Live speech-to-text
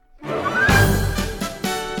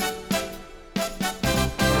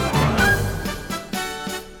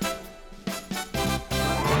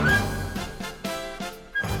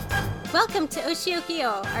to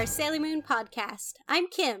Oshiokio, our Sailor Moon podcast. I'm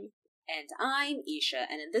Kim. And I'm Isha,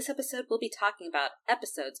 and in this episode we'll be talking about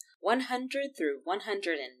episodes 100 through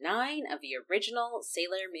 109 of the original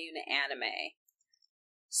Sailor Moon anime.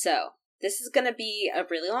 So, this is going to be a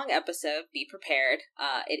really long episode, be prepared.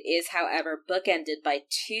 It is, however, bookended by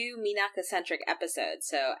two Minako-centric episodes,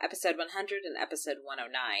 so episode 100 and episode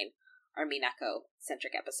 109 are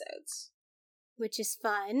Minako-centric episodes. Which is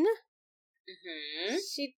fun. Mm-hmm.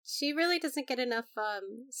 She really doesn't get enough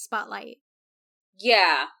spotlight.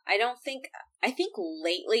 Yeah, I think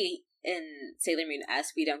lately in Sailor Moon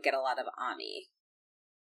S we don't get a lot of Ami.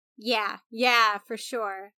 Yeah, for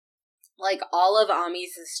sure. Like, all of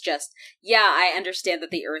Ami's is just, yeah, I understand that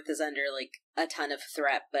the Earth is under, like, a ton of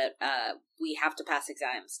threat, but we have to pass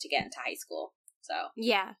exams to get into high school, so.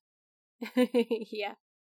 Yeah. Yeah.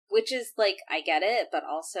 Which is, like, I get it, but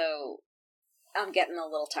also, I'm getting a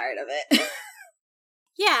little tired of it.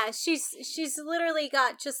 Yeah, she's literally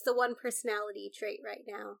got just the one personality trait right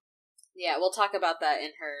now. Yeah, we'll talk about that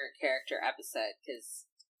in her character episode, because,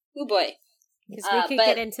 oh boy. Because we could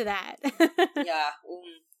get into that. Yeah.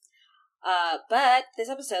 But this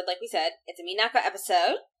episode, like we said, it's a Minako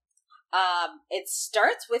episode. It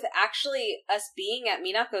starts with actually us being at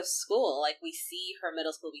Minako's school. Like, we see her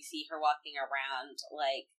middle school, we see her walking around.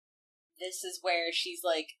 Like, this is where she's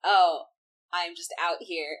like, oh, I'm just out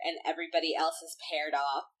here, and everybody else is paired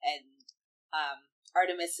off, and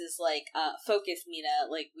Artemis is like, focus,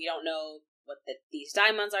 Mina, like, we don't know what these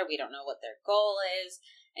diamonds are, we don't know what their goal is,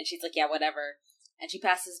 and she's like, yeah, whatever, and she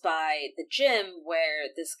passes by the gym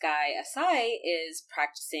where this guy, Asai, is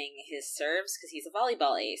practicing his serves, because he's a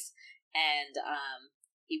volleyball ace, and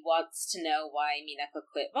he wants to know why Minako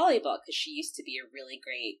quit volleyball, because she used to be a really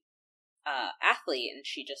great athlete, and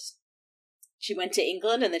she went to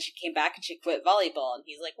England, and then she came back, and she quit volleyball. And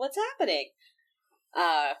he's like, what's happening?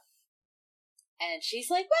 And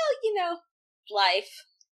she's like, well, life.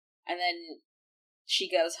 And then she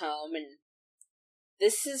goes home, and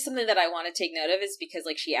this is something that I want to take note of, is because,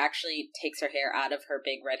 like, she actually takes her hair out of her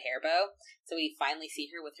big red hair bow. So we finally see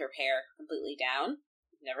her with her hair completely down.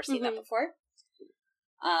 Never seen that before.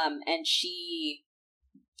 And she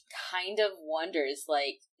kind of wonders,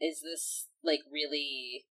 like, is this, like,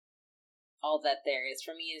 really all that there is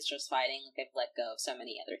for me is just fighting? Like, I've let go of so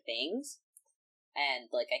many other things, and,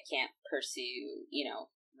 like, I can't pursue,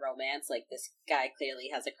 romance. Like, this guy clearly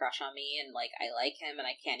has a crush on me, and, like, I like him, and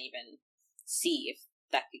I can't even see if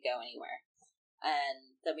that could go anywhere.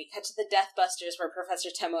 And then we cut to the Death Busters, where Professor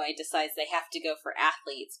Tomoe decides they have to go for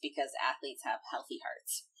athletes, because athletes have healthy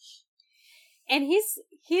hearts. And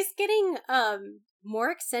he's getting more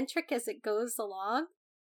eccentric as it goes along.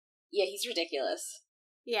 Yeah, he's ridiculous.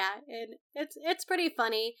 Yeah, and it's pretty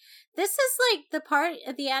funny. This is, like, the part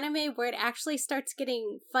of the anime where it actually starts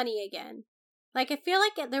getting funny again. Like, I feel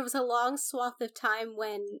like there was a long swath of time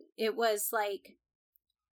when it was, like,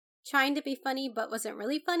 trying to be funny but wasn't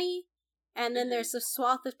really funny. And then there's a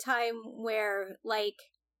swath of time where, like,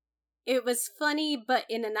 it was funny but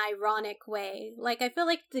in an ironic way. Like, I feel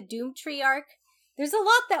like the Doomtree arc, there's a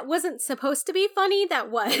lot that wasn't supposed to be funny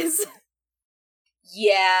that was.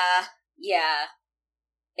 Yeah.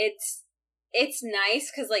 It's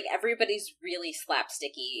nice because, like, everybody's really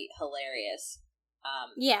slapsticky hilarious.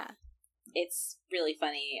 Yeah. It's really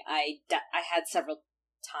funny. I had several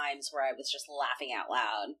times where I was just laughing out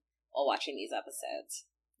loud while watching these episodes.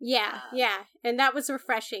 Yeah, and that was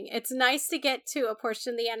refreshing. It's nice to get to a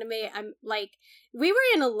portion of the anime. I'm like, we were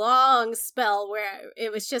in a long spell where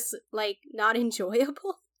it was just, like, not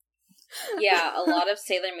enjoyable. Yeah, a lot of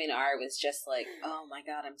Sailor Moon R was just like, oh my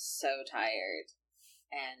god, I'm so tired.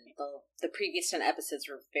 And the previous 10 episodes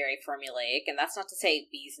were very formulaic, and that's not to say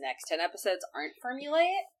these next 10 episodes aren't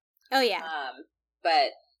formulaic. Oh, yeah.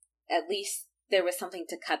 But at least there was something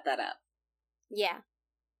to cut that up. Yeah.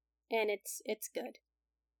 And it's good.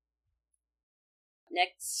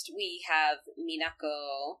 Next, we have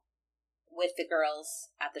Minako with the girls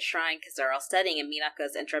at the shrine, because they're all studying, and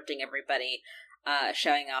Minako's interrupting everybody,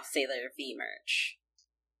 showing off Sailor V merch.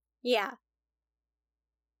 Yeah.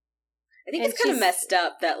 I think it's kind of messed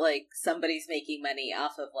up that, like, somebody's making money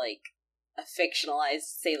off of, like, a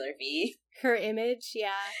fictionalized Sailor V. Her image,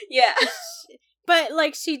 yeah. Yeah. But,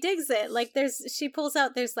 like, she digs it. Like, she pulls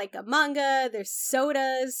out, there's, like, a manga, there's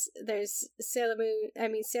sodas, there's Sailor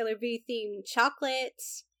V themed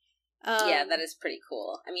chocolates. Yeah, that is pretty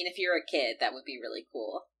cool. I mean, if you're a kid, that would be really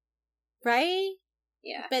cool. Right?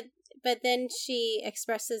 Yeah. But then she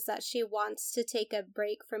expresses that she wants to take a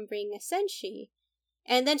break from being a senshi.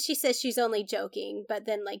 And then she says she's only joking, but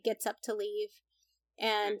then, like, gets up to leave.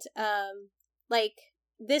 And, like,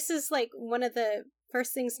 this is, like, one of the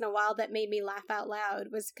first things in a while that made me laugh out loud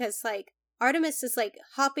was because, like, Artemis is, like,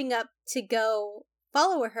 hopping up to go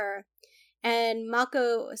follow her, and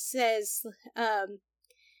Mako says,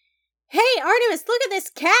 hey, Artemis, look at this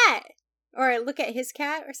cat! Or look at his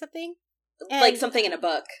cat or something. And, like something in a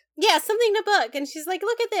book. Yeah, something in a book. And she's like,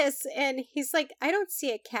 look at this. And he's like, I don't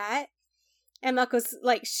see a cat. And Mako's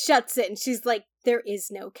like, shuts it. And she's like, there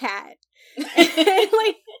is no cat. And,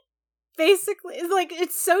 like, basically, it's like,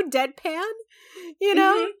 it's so deadpan, you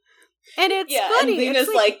know? Mm-hmm. And it's funny. And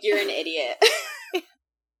Luna's like, you're an idiot.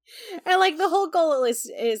 And, like, the whole goal is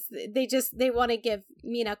they want to give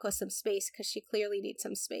Minako some space because she clearly needs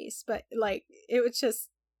some space. But, like, it was just,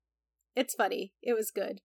 it's funny. It was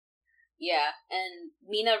good. Yeah, and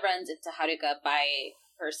Mina runs into Haruka by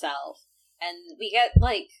herself. And we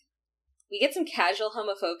get some casual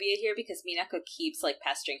homophobia here because Minako keeps, like,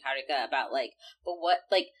 pestering Haruka about, like, but what,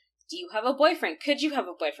 like, do you have a boyfriend? Could you have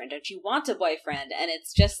a boyfriend? Don't you want a boyfriend? And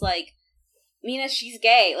it's just, like, Mina, she's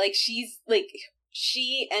gay. Like, she's, like,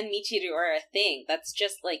 she and Michiru are a thing. That's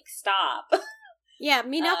just, like, stop. Yeah,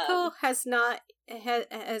 Minako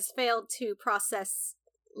has failed to process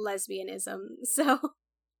lesbianism, so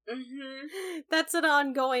that's an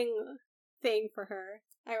ongoing thing for her,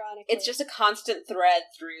 ironically. It's just a constant thread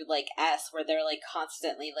through, like, S, where they're, like,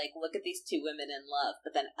 constantly, like, look at these two women in love,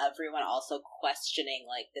 but then everyone also questioning,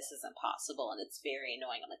 like, this is impossible, and it's very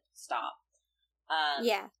annoying. I'm like, stop.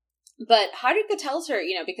 Yeah. But Haruka tells her,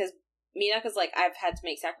 you know, because Minako's like, I've had to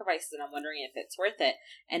make sacrifices, and I'm wondering if it's worth it.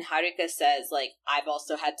 And Haruka says, like, I've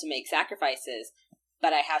also had to make sacrifices,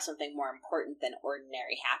 but I have something more important than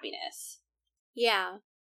ordinary happiness. Yeah.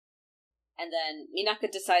 And then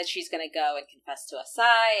Minako decides she's gonna go and confess to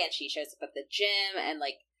Asai, and she shows up at the gym, and,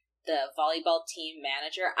 like, the volleyball team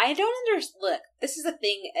manager. I don't understand. Look, this is a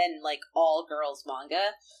thing in, like, all girls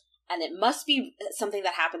manga, and it must be something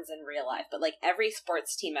that happens in real life, but, like, every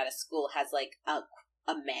sports team at a school has, like, a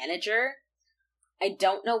manager. I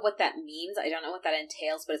don't know what that means. I don't know what that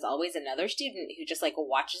entails, but it's always another student who just, like,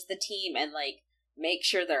 watches the team and, like, make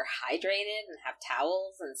sure they're hydrated and have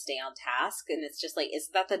towels and stay on task. And it's just like, is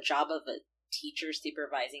that the job of a teacher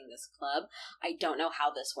supervising this club? I don't know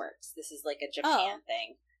how this works. This is like a Japan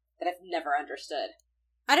thing that I've never understood.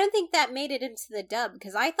 I don't think that made it into the dub,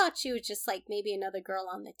 because I thought she was just like maybe another girl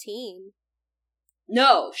on the team.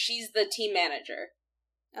 No, she's the team manager.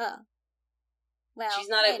 Oh. Well, she's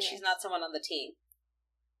not someone on the team.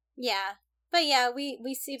 Yeah. But yeah,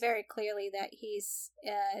 we see very clearly that he's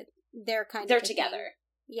they're together. Thing.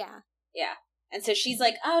 Yeah. Yeah. And so she's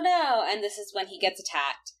like, oh no, and this is when he gets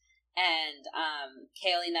attacked, and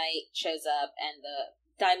Kaoli Knight shows up, and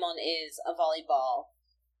the daimon is a volleyball.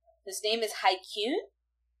 His name is Haikyun,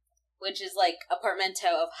 which is like a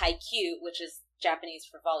portmanteau of Haikyuu, which is Japanese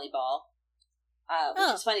for volleyball.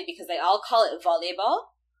 Which is funny because they all call it volleyball.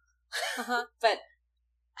 Uh-huh. But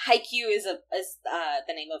Haikyuu is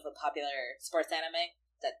the name of a popular sports anime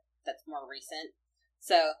that's more recent.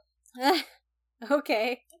 So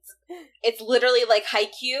okay. It's literally like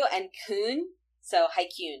Haikyuu and Kun, so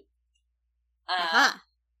Haikyun.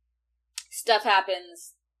 Stuff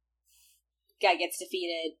happens. Guy gets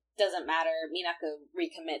defeated. Doesn't matter. Minako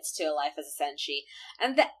recommits to a life as a senshi.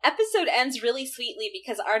 And the episode ends really sweetly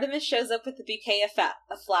because Artemis shows up with a bouquet of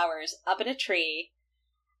flowers up in a tree.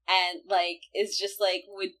 And, like, is just, like,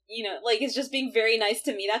 is just being very nice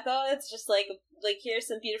to Minako. It's just, like, here's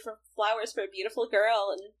some beautiful flowers for a beautiful girl.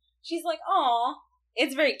 And she's like, aw.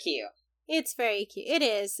 It's very cute. It's very cute. It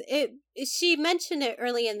is. She mentioned it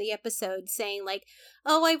early in the episode, saying, like,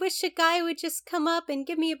 oh, I wish a guy would just come up and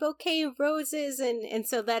give me a bouquet of roses. And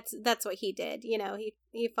so that's what he did. You know,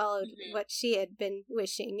 he followed what she had been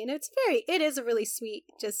wishing. And it is a really sweet,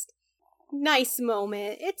 just nice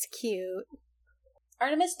moment. It's cute.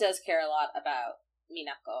 Artemis does care a lot about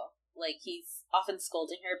Minako. Like, he's often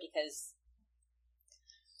scolding her because,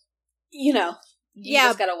 you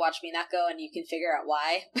just gotta watch Minako and you can figure out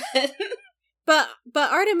why. But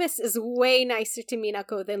Artemis is way nicer to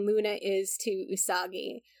Minako than Luna is to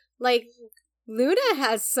Usagi. Like, Luna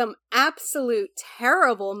has some absolute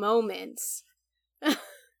terrible moments.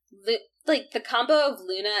 The combo of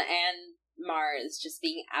Luna and Mars just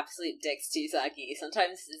being absolute dicks to Usagi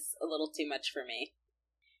sometimes is a little too much for me.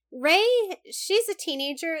 Rei, she's a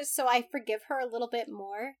teenager, so I forgive her a little bit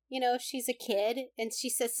more. You know, she's a kid, and she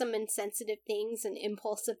says some insensitive things and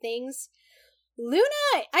impulsive things.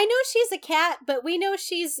 Luna, I know she's a cat, but we know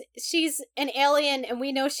she's an alien, and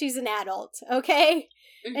we know she's an adult, okay?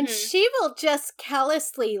 Mm-hmm. And she will just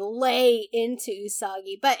callously lay into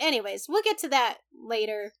Usagi. But anyways, we'll get to that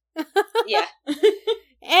later. Yeah.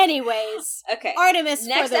 Anyways, okay. Artemis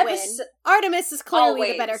for the win. Artemis is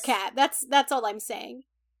clearly the better cat. That's all I'm saying.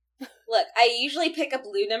 Look, I usually pick up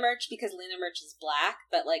Luna merch because Luna merch is black,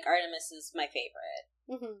 but like Artemis is my favorite.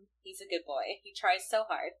 Mm-hmm. He's a good boy. He tries so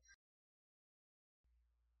hard.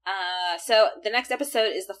 So the next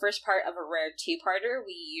episode is the first part of a rare two-parter.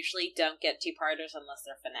 We usually don't get two-parters unless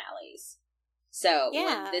they're finales. So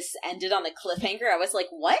when this ended on a cliffhanger, I was like,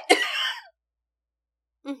 what?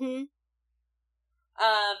 Mm-hmm.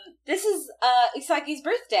 This is Usagi's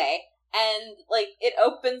birthday, and like it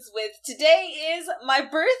opens with "Today is my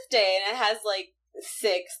birthday," and it has like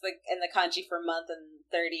 6 in the kanji for month and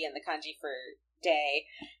 30 in the kanji for day,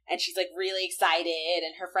 and she's like really excited,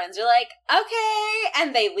 and her friends are like, "Okay,"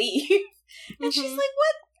 and they leave, and she's like,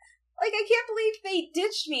 "What? Like, I can't believe they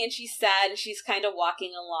ditched me," and she's sad, and she's kind of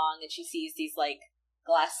walking along, and she sees these like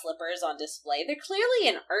glass slippers on display. They're clearly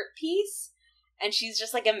an art piece. And she's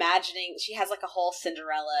just, like, imagining, she has, like, a whole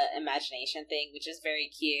Cinderella imagination thing, which is very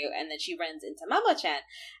cute. And then she runs into Mamo-chan.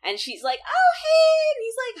 And she's like, "Oh, hey!" And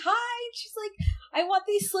he's like, "Hi!" And she's like, "I want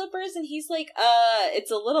these slippers." And he's like, "It's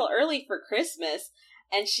a little early for Christmas."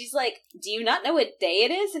 And she's like, "Do you not know what day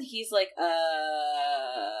it is?" And he's like,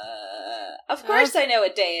 "Of course I know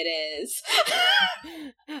what day it is."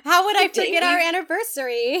 How would I forget our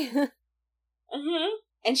anniversary? Mm-hmm.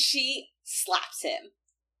 And she slaps him.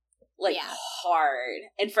 Like, hard.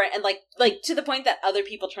 And like to the point that other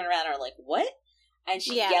people turn around and are like, "What?" And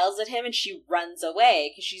she yells at him and she runs away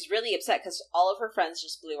because she's really upset because all of her friends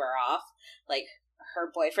just blew her off. Like, her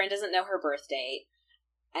boyfriend doesn't know her birth date.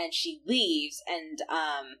 And she leaves and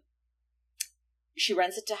she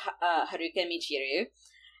runs into Haruka and Michiru.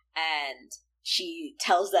 And she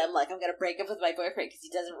tells them, like, "I'm going to break up with my boyfriend because he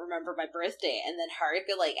doesn't remember my birthday." And then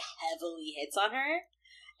Haruka, like, heavily hits on her.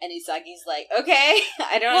 And Usagi's like, "Okay,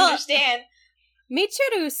 I don't understand."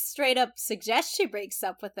 Michiru straight up suggests she breaks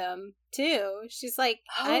up with him, too. She's like...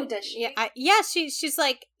 does she? She's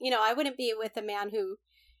like, I wouldn't be with a man who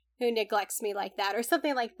neglects me like that, or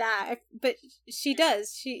something like that. But she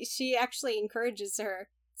does. She actually encourages her.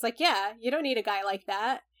 It's like, yeah, you don't need a guy like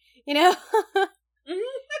that,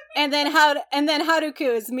 And then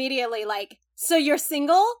Haruka is immediately like, "So you're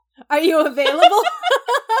single? Are you available?"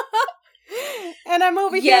 And I'm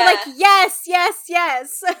over here like, yes.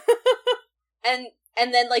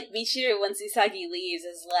 And then, like, Michiru, once Usagi leaves,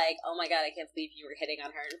 is like, "Oh my god, I can't believe you were hitting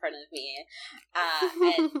on her in front of me."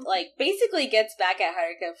 And, like, basically gets back at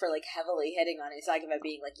Haruka for, like, heavily hitting on Usagi by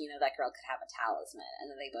being like, "That girl could have a talisman." And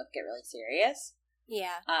then they both get really serious.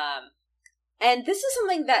 Yeah. And this is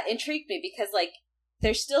something that intrigued me because, like,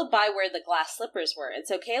 they're still by where the glass slippers were. And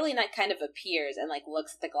so Kaoli Knight kind of appears and, like,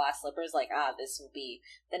 looks at the glass slippers like, this will be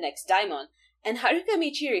the next Daimon. And Haruka and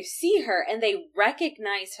Michiru see her, and they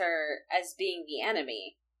recognize her as being the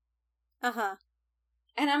enemy. Uh-huh.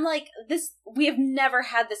 And I'm like, we have never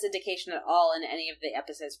had this indication at all in any of the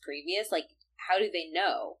episodes previous. Like, how do they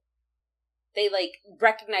know? They, like,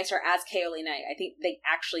 recognize her as Kaoli Knight. I think they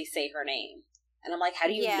actually say her name. And I'm like, how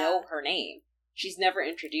do you know her name? She's never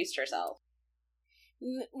introduced herself.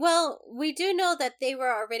 Well, we do know that they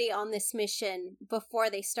were already on this mission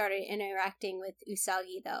before they started interacting with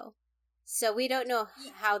Usagi, though. So we don't know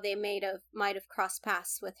how they might have crossed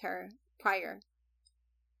paths with her prior.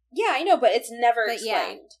 Yeah, I know, but it's never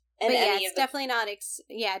explained. It's definitely not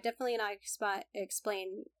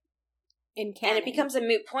explained in canon. And it becomes a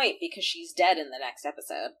moot point because she's dead in the next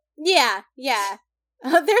episode. Yeah.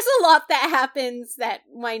 There's a lot that happens that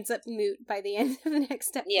winds up moot by the end of the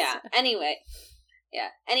next episode. Yeah, anyway,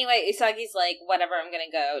 Usagi's like, "Whatever, I'm gonna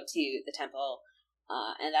go to the temple."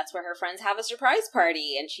 And that's where her friends have a surprise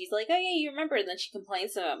party. And she's like, "Oh, yeah, you remember." And then she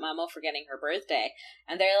complains about Mamo forgetting her birthday.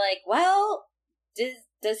 And they're like, "Well,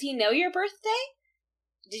 does he know your birthday?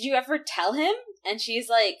 Did you ever tell him?" And she's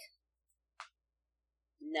like,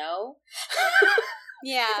 "No."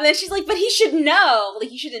 Yeah. And then she's like, "But he should know. Like,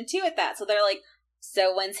 he should intuit that." So they're like,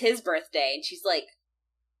 "So when's his birthday?" And she's like,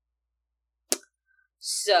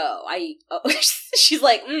 she's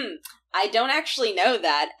like, "I don't actually know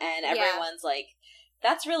that." And everyone's like,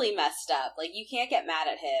 "That's really messed up. Like, you can't get mad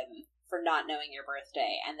at him for not knowing your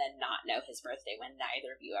birthday and then not know his birthday when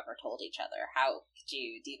neither of you ever told each other. How could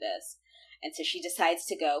you do this?" And so she decides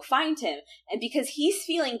to go find him. And because he's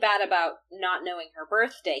feeling bad about not knowing her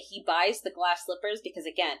birthday, he buys the glass slippers because,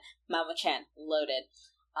 again, Mamo-chan, loaded.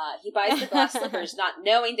 He buys the glass slippers not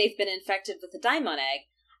knowing they've been infected with the Daimon egg.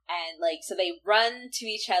 And, like, so they run to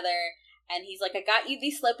each other. And he's like, "I got you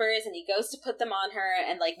these slippers." And he goes to put them on her.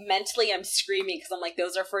 And, like, mentally I'm screaming because I'm like,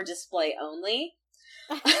 those are for display only.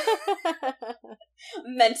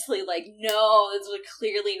 Mentally, like, no, this was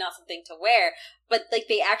clearly not something to wear. But, like,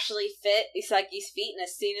 they actually fit Usagi's feet, and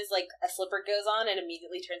as soon as, like, a slipper goes on, it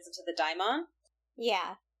immediately turns into the Daimon.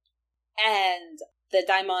 Yeah. And the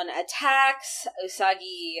Daimon attacks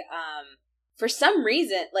Usagi, for some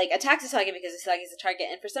reason, like, attacks Usagi because Usagi is the target,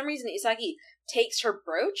 and for some reason Usagi takes her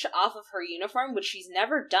brooch off of her uniform, which she's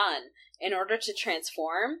never done, in order to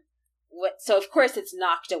transform. So, of course, it's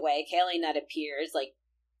knocked away. Kaoli Nut appears, like,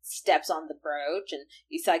 steps on the brooch, and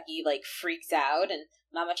Usagi, like, freaks out, and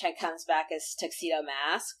Mama-chan comes back as Tuxedo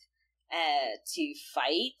Mask to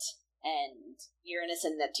fight, and Uranus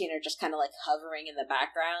and Neptune are just kind of, like, hovering in the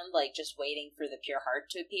background, like, just waiting for the Pure Heart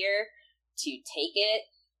to appear to take it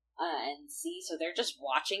and see. So they're just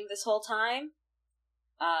watching this whole time.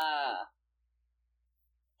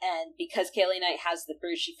 And because Kaoli Knight has the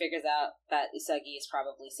brooch, she figures out that Usagi is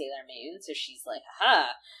probably Sailor Moon, so she's like,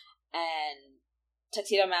 aha! And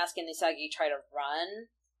Tuxedo Mask and Usagi try to run,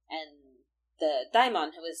 and the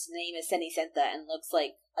Daimon, whose name is Cenicienta and looks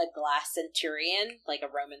like a glass centurion, like a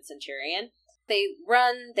Roman centurion, they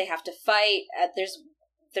run, they have to fight.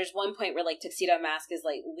 There's one point where, like, Tuxedo Mask is,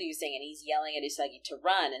 like, losing, and he's yelling at Usagi to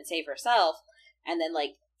run and save herself, and then,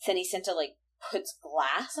 like, Cenicienta, like, puts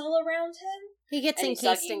glass all around him. He gets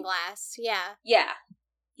encased in glass, yeah. Yeah.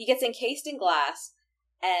 He gets encased in glass,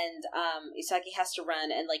 and Usagi has to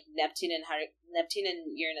run, and, like, Neptune and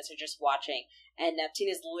Uranus are just watching, and Neptune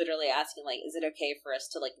is literally asking, like, is it okay for us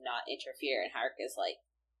to, like, not interfere? And Haruka's like,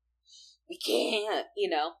 we can't, you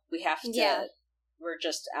know? We have to, we're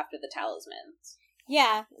just after the talismans.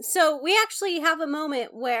 Yeah, so we actually have a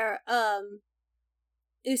moment where,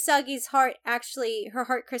 Usagi's heart her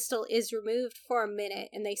heart crystal is removed for a minute,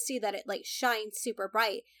 and they see that it, like, shines super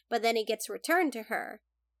bright, but then it gets returned to her.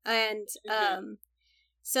 And,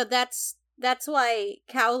 so that's why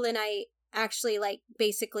Kaoli Knight actually, like,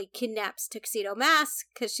 basically kidnaps Tuxedo Mask,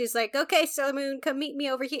 because she's like, okay, Sailor Moon, come meet me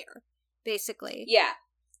over here, basically. Yeah.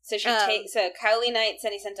 So so Kaoli Knight,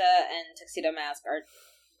 Cenicienta, and Tuxedo Mask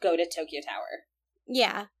go to Tokyo Tower.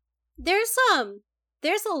 Yeah. There's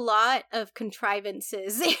a lot of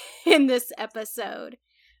contrivances in this episode.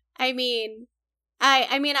 I mean,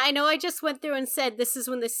 I know I just went through and said this is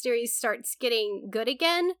when the series starts getting good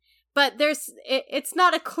again, but it's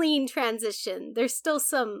not a clean transition. There's still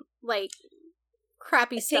some, like,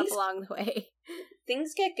 crappy stuff along the way.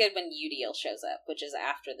 Things get good when Udiel shows up, which is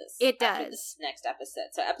after this. It does. After this next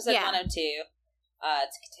episode. So episode 102,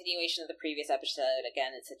 it's a continuation of the previous episode.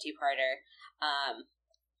 Again, it's a two-parter.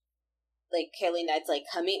 Like, Kaoli Knight's like,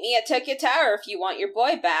 come meet me at Tokyo Tower if you want your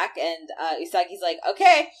boy back. And Usagi's like,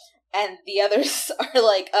 okay. And the others are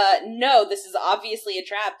like, no, this is obviously a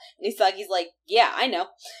trap. And Usagi's like, yeah, I know.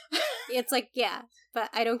 It's like, yeah, but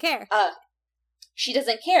I don't care. She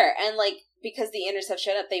doesn't care. And, like, because the Inners have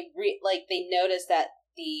showed up, they notice that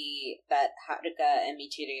Haruka and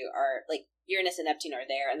Michiru are, like, Uranus and Neptune are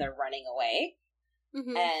there, and they're running away.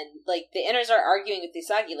 Mm-hmm. And, like, the Inners are arguing with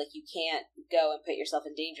Usagi, like, you can't go and put yourself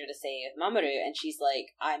in danger to save Mamoru. And she's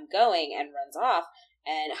like, I'm going, and runs off.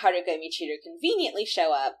 And Haruka and Michiru conveniently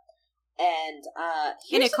show up. And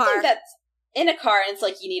here's in a car. That's in a car, and it's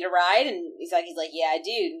like, you need a ride? And Usagi's like, yeah, I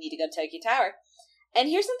do. Need to go to Tokyo Tower. And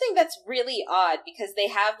here's something that's really odd, because they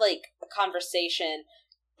have, like, a conversation,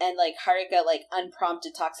 and, like, Haruka, like,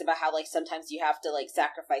 unprompted talks about how, like, sometimes you have to, like,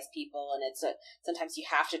 sacrifice people, and sometimes you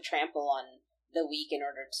have to trample on the weak in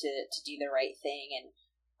order to do the right thing. And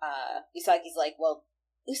Usagi's like, well,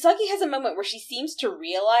 Usagi has a moment where she seems to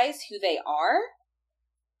realize who they are,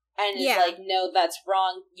 and is like, no, that's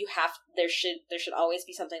wrong. There should always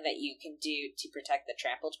be something that you can do to protect the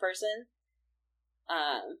trampled person.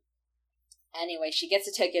 Anyway, she gets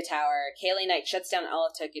to Tokyo Tower. Kaoli Knight shuts down all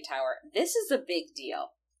of Tokyo Tower. This is a big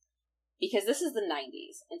deal, because this is the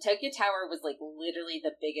 90s, and Tokyo Tower was, like, literally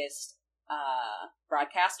the biggest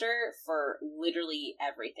broadcaster for literally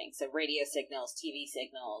everything. So radio signals, TV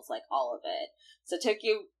signals, like, all of it. So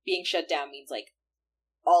Tokyo being shut down means, like,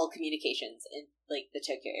 all communications in, like, the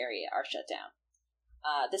Tokyo area are shut down.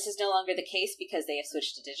 This is no longer the case because they have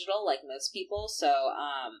switched to digital, like most people. So,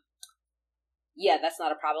 yeah, that's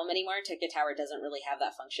not a problem anymore. Tokyo Tower doesn't really have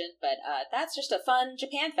that function, but that's just a fun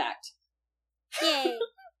Japan fact. Yay.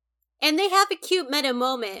 And they have a cute meta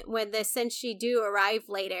moment when the Senshi do arrive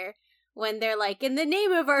later, when they're like, in the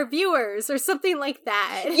name of our viewers, or something like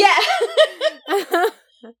that. Yeah!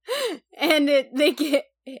 And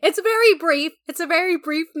it's very brief. It's a very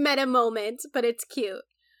brief meta moment, but it's cute.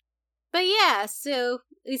 But yeah, so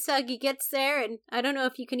Usagi gets there, and I don't know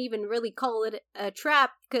if you can even really call it a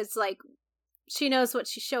trap, because, like, she knows what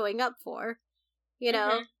she's showing up for, you know?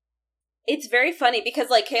 Mm-hmm. It's very funny, because,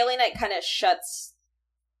 like, Kaoli Knight kind of shuts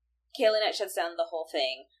Kaylee Knight shuts down the whole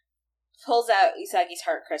thing, pulls out Usagi's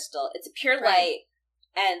heart crystal. It's a pure light,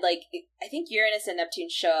 and, like, I think Uranus and Neptune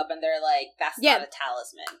show up, and they're like, that's not a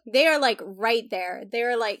talisman. They are, like, right there.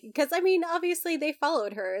 They're like, because, I mean, obviously they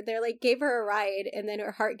followed her. They're like, gave her a ride, and then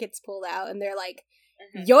her heart gets pulled out, and they're like,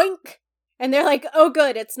 yoink! And they're like, oh,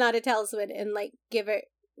 good, it's not a talisman, and, like, give it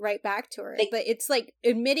right back to her. But it's, like,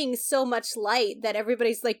 emitting so much light that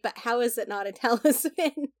everybody's like, but how is it not a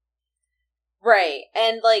talisman? Right.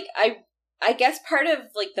 And, like, I guess part of,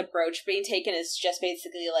 like, the brooch being taken is just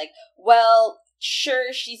basically like, well,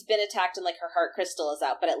 sure, she's been attacked and, like, her heart crystal is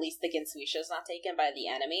out, but at least the Gensuisha is not taken by the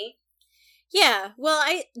enemy. Yeah, well,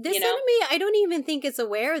 this enemy, I don't even think is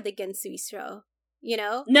aware of the Gensuisha, you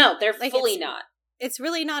know? No, they're like, fully not. It's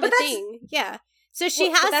really not a thing. Yeah. So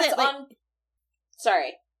she has it, like...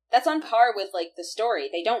 Sorry. That's on par with, like, the story.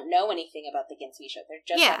 They don't know anything about the Gensuisha. They're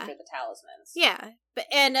just after the talismans. Yeah.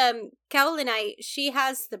 And Kaolinite, Knight, she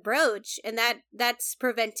has the brooch, and that's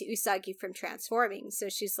prevent Usagi from transforming. So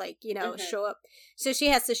she's like, you know, show up. So she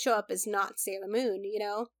has to show up as not Sailor Moon, you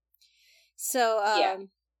know? So,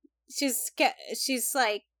 she's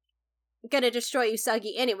like, gonna destroy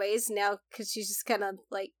Usagi anyways now, because she's just kind of,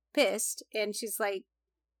 like, pissed. And she's like,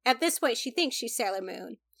 at this point, she thinks she's Sailor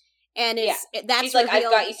Moon. And that's she's like, I've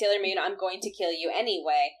got you, Sailor Moon, I'm going to kill you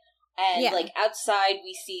anyway. And, like, outside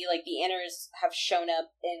we see, like, the inners have shown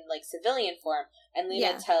up in, like, civilian form. And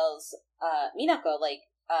Luna tells Minako, like,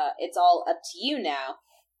 it's all up to you now.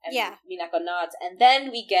 And Minako nods. And then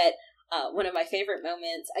we get one of my favorite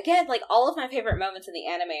moments. Again, like, all of my favorite moments in the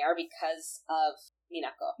anime are because of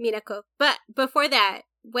Minako. But before that,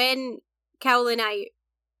 when Kaolinite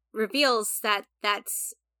reveals that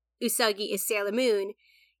that's Usagi is Sailor Moon,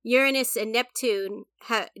 Uranus and Neptune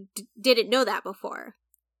didn't know that before.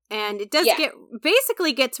 And it does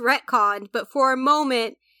basically gets retconned, but for a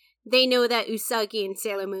moment, they know that Usagi and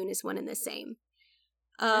Sailor Moon is one and the same.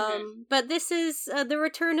 But this is the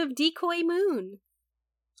return of Decoy Moon.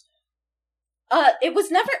 It was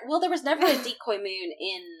never, there was never a Decoy Moon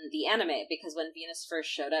in the anime, because when Venus first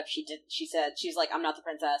showed up, she said, she's like, I'm not the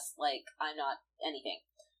princess, like, I'm not anything.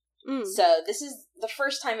 So this is the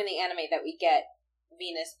first time in the anime that we get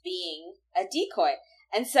Venus being a decoy.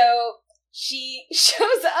 And so she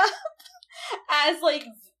shows up as, like,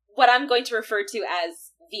 what I'm going to refer to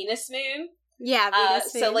as Venus Moon. Yeah,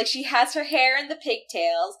 Venus Moon. So, like, she has her hair in the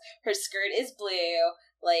pigtails, her skirt is blue,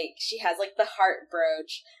 like, she has, like, the heart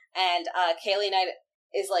brooch, and Kaylee Knight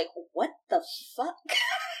is like, what the fuck?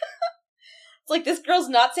 It's like, this girl's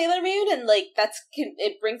not Sailor Moon, and, like,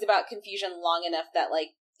 it brings about confusion long enough that, like,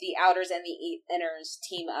 the outers and the inners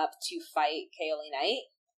team up to fight Kaylee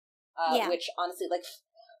Knight. Which, honestly, like,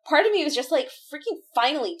 part of me was just like, freaking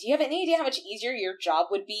finally, do you have any idea how much easier your job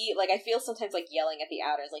would be? Like, I feel sometimes like yelling at the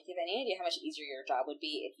outers, like, do you have any idea how much easier your job would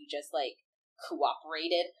be if you just, like,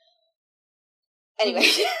 cooperated? Anyway.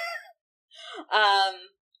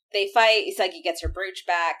 They fight, Usagi gets her brooch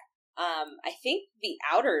back. I think the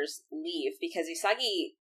outers leave because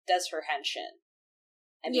Usagi does her henshin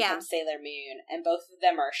and becomes Sailor Moon, and both of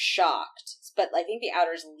them are shocked. But I think the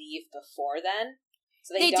outers leave before then,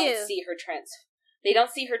 so they don't see her They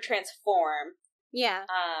don't see her transform. Yeah.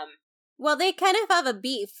 Well, they kind of have a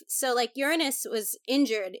beef. So, like, Uranus was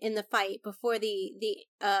injured in the fight before the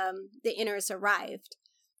inners arrived,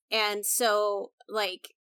 and so, like,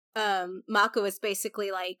 Mako is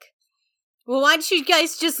basically like, well, why don't you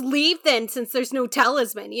guys just leave then, since there's no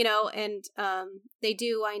talisman, you know? And they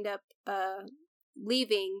do wind up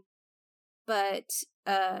leaving, but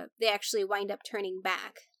they actually wind up turning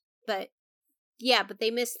back. But yeah, but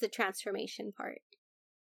they missed the transformation part.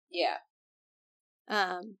 Yeah.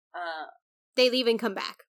 They leave and come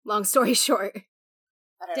back. Long story short.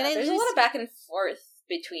 I don't know. There's a lot of back and forth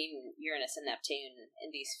between Uranus and Neptune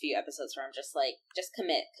in these few episodes where I'm just like, just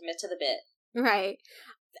commit to the bit. Right.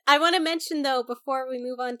 I want to mention, though, before we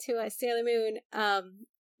move on to Sailor Moon,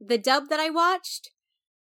 the dub that I watched,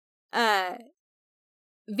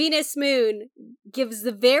 Venus Moon gives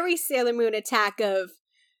the very Sailor Moon attack of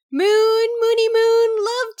Moon, Moony Moon,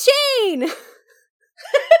 Love Chain!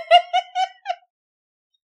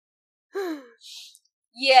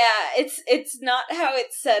 Yeah, it's not how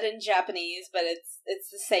it's said in Japanese, but it's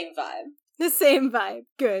the same vibe. The same vibe.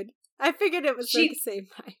 Good. I figured it was the same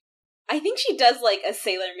vibe. I think she does, like, a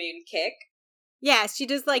Sailor Moon kick. Yeah, she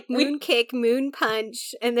does, like, moon kick, moon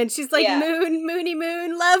punch, and then she's like, Moon, Moony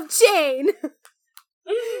Moon, Love Chain!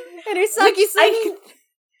 And Usagi's like...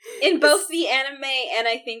 in both the anime and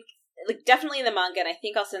I think, like, definitely in the manga, and I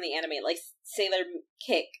think also in the anime, like, Sailor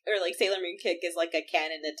Kick, or, like, Sailor Moon kick is, like, a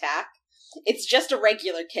canon attack. It's just a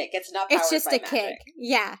regular kick. It's not powered by magic. It's just a kick.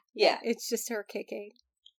 Yeah. It's just her kicking.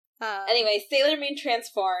 Anyway, Sailor Moon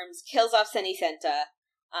transforms, kills off Cenicienta.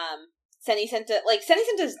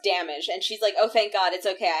 Cenicienta's damaged, and she's like, "Oh, thank God, it's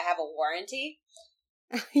okay. I have a warranty."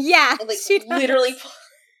 Yeah, and, like she does. literally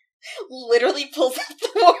pulls out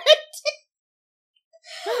the warranty.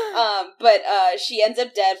 But she ends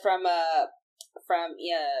up dead from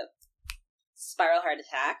spiral heart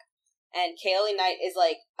attack. And Kaoli Knight is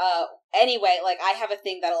like, anyway, like, I have a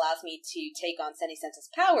thing that allows me to take on Cenicienta's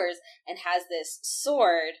powers, and has this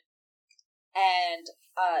sword, and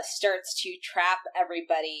starts to trap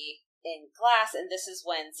everybody in glass, and this is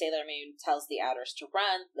when Sailor Moon tells the Outers to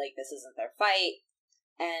run, like, this isn't their fight,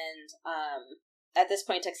 and at this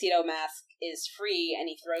point Tuxedo Mask is free, and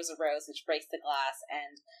he throws a rose, which breaks the glass,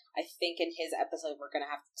 and I think in his episode we're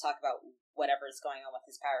gonna have to talk about whatever is going on with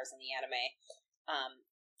his powers in the anime.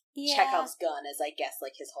 Yeah. Chekhov's gun is, I guess,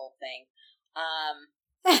 like, his whole thing.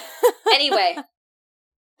 Anyway,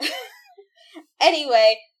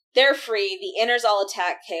 they're free. The Inners all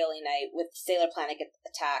attack Kaoli Knight with Sailor Planet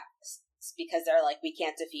attacks because they're like, we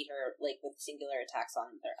can't defeat her, like, with singular attacks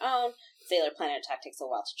on their own. Sailor Planet attack takes a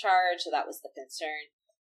while to charge, so that was the concern.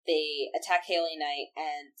 They attack Kaoli Knight,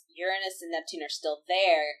 and Uranus and Neptune are still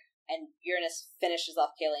there, and Uranus finishes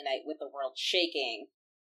off Kaoli Knight with the world shaking.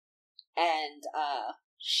 And,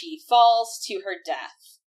 she falls to her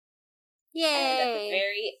death.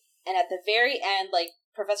 Yay! And at the very end, like,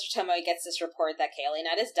 Professor Tomoe gets this report that Kaoli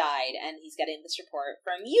Knight has died, and he's getting this report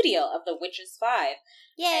from Udiel of the Witches 5.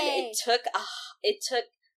 Yay! And it took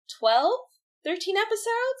 12, 13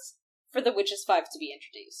 episodes for the Witches 5 to be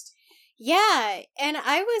introduced. Yeah, and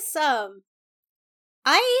I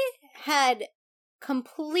had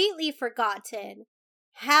completely forgotten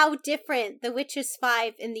how different the Witches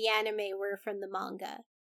 5 in the anime were from the manga.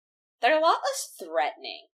 They're a lot less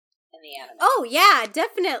threatening in the anime. Oh, yeah,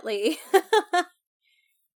 definitely.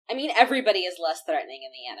 I mean, everybody is less threatening in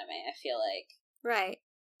the anime, I feel like. Right.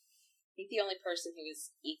 I think the only person who was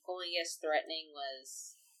equally as threatening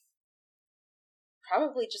was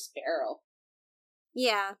probably just Beryl.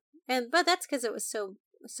 Yeah, but that's because it was so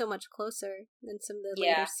much closer than some of the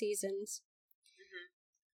later seasons.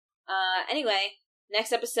 Mm-hmm. Anyway,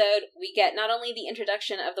 next episode, we get not only the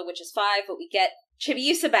introduction of the Witches 5, but we get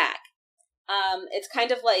Chibiusa back. It's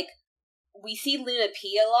kind of like, we see Luna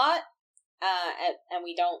P a lot, and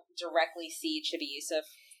we don't directly see Chibiusa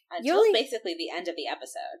until basically the end of the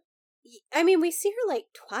episode. I mean, we see her, like,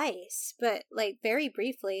 twice, but, like, very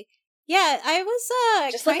briefly. Yeah, I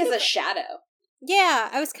was, just, like, as a shadow. Yeah,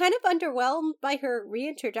 I was kind of underwhelmed by her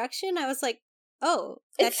reintroduction. I was like, oh,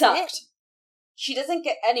 that's it sucked. She doesn't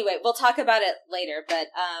get... Anyway, we'll talk about it later, but,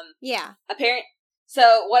 yeah.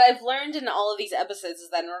 So, what I've learned in all of these episodes is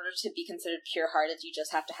that in order to be considered pure-hearted, you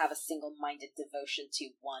just have to have a single-minded devotion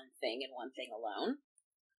to one thing and one thing alone.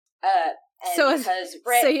 So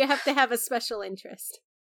you have to have a special interest.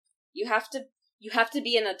 You have to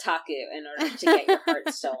be an otaku in order to get your heart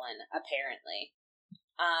stolen, apparently.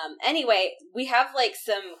 Anyway, we have, like,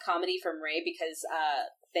 some comedy from Rei because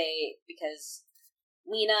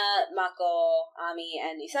Lina, Mako, Ami,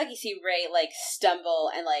 and Isagi see Rei, like, stumble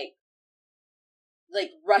and, like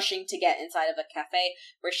rushing to get inside of a cafe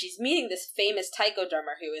where she's meeting this famous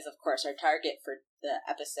taikodermer who is, of course, our target for the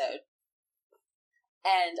episode.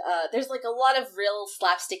 And there's, like, a lot of real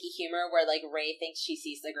slapsticky humor where, like, Rei thinks she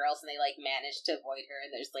sees the girls and they, like, manage to avoid her,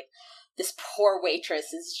 and there's, like, this poor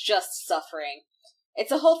waitress is just suffering.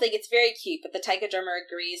 It's a whole thing. It's very cute, but the taikodermer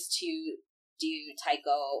agrees to do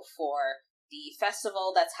taiko for the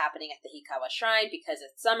festival that's happening at the Hikawa Shrine because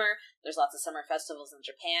it's summer. There's lots of summer festivals in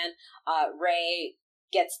Japan. Rei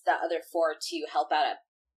gets the other 4 to help out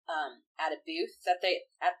at a booth at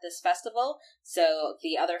this festival. So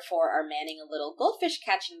the other 4 are manning a little goldfish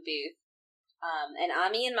catching booth. And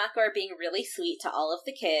Ami and Mako are being really sweet to all of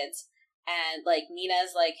the kids. And, like,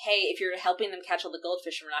 Nina's like, hey, if you're helping them catch all the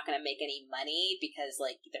goldfish, we're not going to make any money because,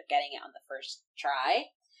 like, they're getting it on the first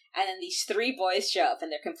try. And then these 3 boys show up,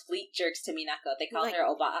 and they're complete jerks to Minako. They call her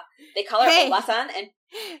Oba-san, and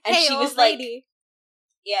hey, she was lady.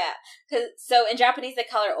 Like, yeah. So in Japanese, they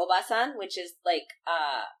call her Oba-san, which is, like,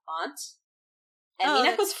 aunt. And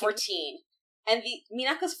Minako's 14. And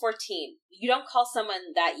Minako's 14. You don't call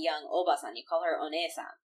someone that young Oba-san. You call her One-san.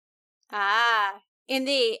 Ah. In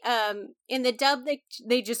the dub,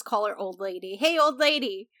 they just call her old lady. Hey, old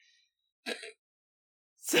lady.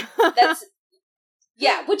 That's...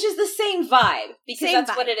 Yeah, which is the same vibe, because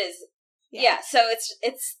that's what it is. Yeah, so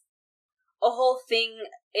it's a whole thing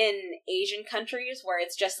in Asian countries where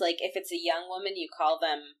it's just like, if it's a young woman, you call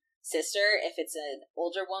them sister. If it's an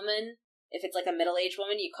older woman, if it's like a middle-aged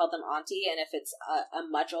woman, you call them auntie. And if it's a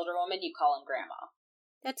much older woman, you call them grandma.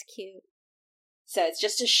 That's cute. So it's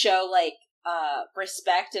just to show, like,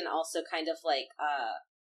 respect, and also kind of, like,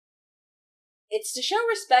 it's to show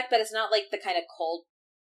respect, but it's not, like, the kind of cold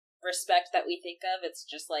respect that we think of. It's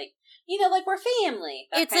just, like, you know, like, we're family.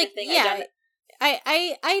 That it's kind like, of thing. yeah,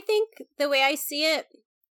 I think the way I see it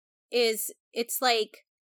is it's like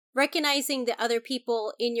recognizing the other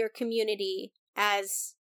people in your community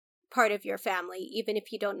as part of your family, even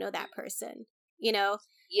if you don't know that person, you know?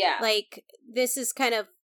 Yeah. Like, this is kind of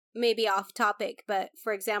maybe off topic, but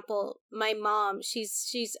for example, my mom,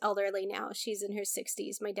 she's elderly now. She's in her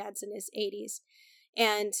 60s. My dad's in his 80s.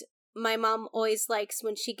 And my mom always likes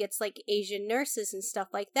when she gets like Asian nurses and stuff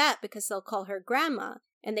like that, because they'll call her grandma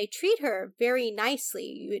and they treat her very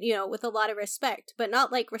nicely, you know, with a lot of respect, but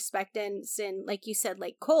not like respect ends in, like you said,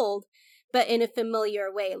 like cold, but in a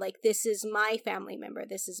familiar way. Like, this is my family member.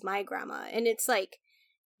 This is my grandma. And it's like,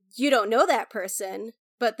 you don't know that person,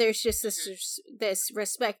 but there's just this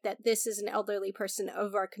respect that this is an elderly person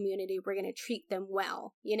of our community. We're going to treat them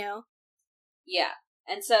well, you know? Yeah.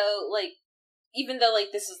 And so, like, even though, like,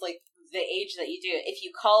 this is, like, the age that you do it, if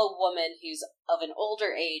you call a woman who's of an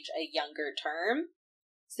older age a younger term,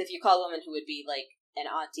 so if you call a woman who would be, like, an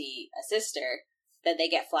auntie, a sister, then they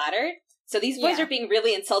get flattered. So these boys are being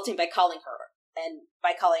really insulting by calling her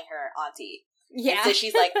auntie. Yeah. And so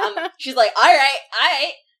she's like, all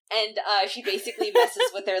right. And she basically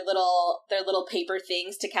messes with their little paper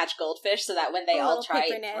things to catch goldfish, so that when they all try,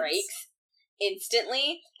 it breaks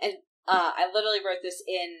instantly. And I literally wrote this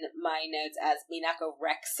in my notes as Minako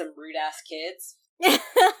wrecks some rude-ass kids.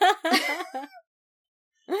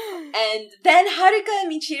 And then Haruka and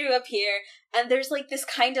Michiru appear, and there's, like, this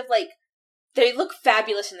kind of, like, they look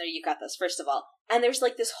fabulous in their yukatas, first of all. And there's,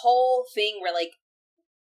 like, this whole thing where, like,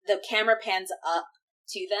 the camera pans up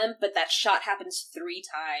to them, but that shot happens 3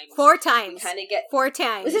 times. 4 times. We kind of get 4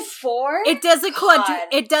 times. Was it 4? It does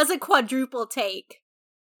a quadruple take.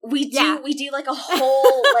 We do like a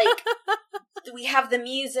whole, like, we have the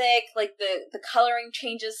music, like, the coloring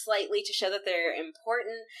changes slightly to show that they're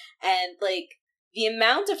important, and, like, the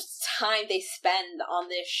amount of time they spend on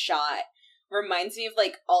this shot reminds me of,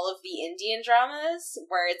 like, all of the Indian dramas,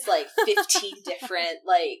 where it's, like, 15 different,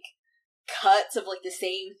 like, cuts of, like, the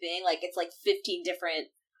same thing. Like, it's, like, 15 different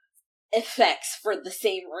effects for the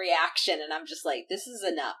same reaction, and I'm just like, this is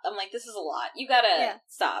enough. I'm like, this is a lot. You gotta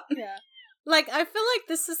stop. Yeah. Like, I feel like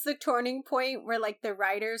this is the turning point where, like, the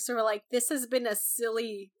writers are like, this has been a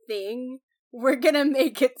silly thing. We're gonna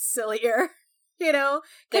make it sillier. You know?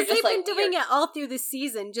 Because they've been doing it all through the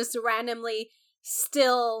season, just randomly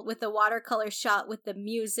still with the watercolor shot with the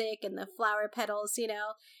music and the flower petals, you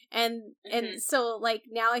know? And so, like,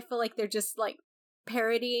 now I feel like they're just, like,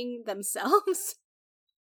 parodying themselves.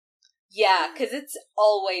 Yeah, because it's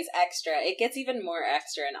always extra. It gets even more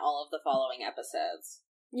extra in all of the following episodes.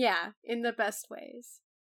 Yeah, in the best ways.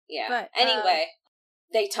 Yeah. But anyway,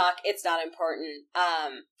 they talk. It's not important.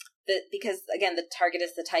 Because again, the target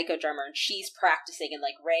is the taiko drummer, and she's practicing, and,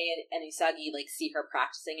 like, Rei and Usagi, like, see her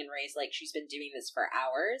practicing, and Rei's like, she's been doing this for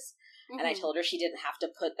hours. And I told her she didn't have to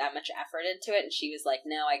put that much effort into it, and she was like,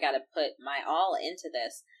 no, I gotta put my all into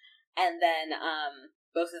this. And then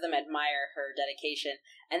both of them admire her dedication.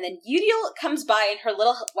 And then Uriel comes by in her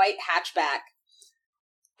little white hatchback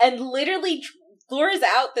and literally lures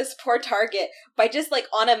out this poor target by just, like,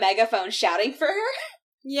 on a megaphone shouting for her.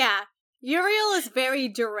 Yeah. Uriel is very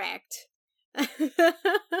direct. And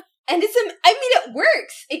it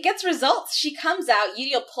works. It gets results. She comes out,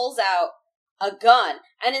 Uriel pulls out a gun,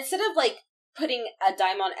 and instead of, like, putting a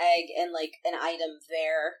Daimon egg and, like, an item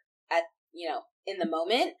there at, you know, in the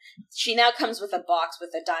moment, she now comes with a box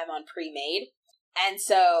with a Daimon pre-made. And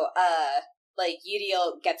so, like,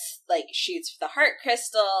 Uriel gets, like, shoots for the heart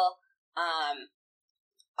crystal.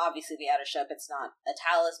 Obviously the outer ship, it's not a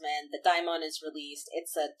talisman. The Daimon is released.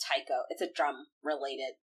 It's a taiko. It's a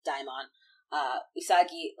drum-related Daimon.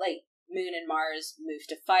 Usagi, like, Moon and Mars move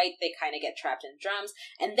to fight. They kind of get trapped in drums.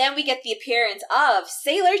 And then we get the appearance of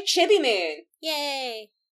Sailor Chibi Moon.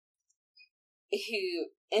 Yay! Who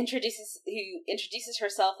introduces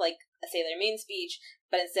herself like a Sailor Moon speech,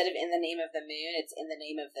 but instead of in the name of the moon, it's in the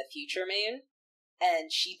name of the future moon.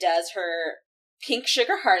 And she does her pink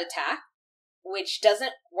sugar heart attack, which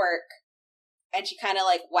doesn't work. And she kind of,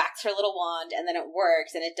 like, whacks her little wand, and then it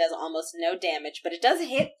works, and it does almost no damage, but it does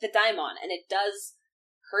hit the Daimon, and it does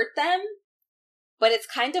hurt them, but it's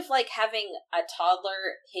kind of like having a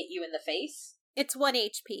toddler hit you in the face. It's 1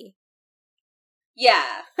 HP.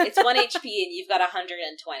 Yeah, it's 1 HP and you've got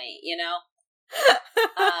 120, you know?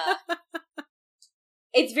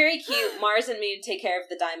 It's very cute. Mars and Moon take care of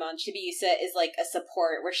the Daimon. Chibiusa is, like, a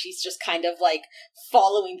support where she's just kind of, like,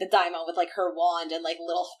 following the Daimon with, like, her wand and, like,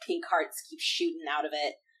 little pink hearts keep shooting out of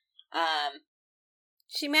it.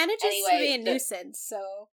 She manages to be a nuisance,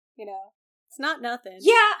 so, you know, it's not nothing.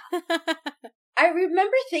 Yeah! I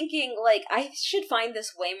remember thinking, like, I should find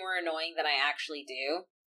this way more annoying than I actually do.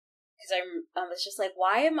 Because I was just like,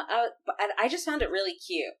 why am I... I just found it really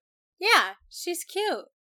cute. Yeah, she's cute.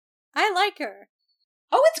 I like her.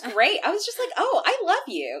 Oh, it's great. I was just like, oh, I love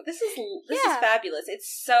you. This is fabulous. It's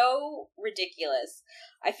so ridiculous.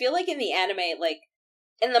 I feel like in the anime, like,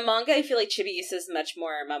 in the manga, I feel like Chibiusa is much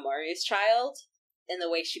more Mamoru's child in the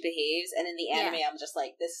way she behaves, and in the anime, I'm just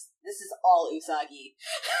like, this is all Usagi.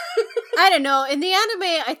 I don't know. In the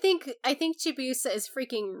anime, I think Chibiusa is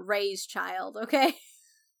freaking Rei's child, okay?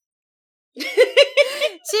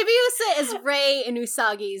 Chibiusa is Rei and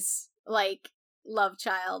Usagi's, like, love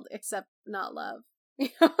child, except not love.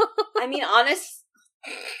 I mean,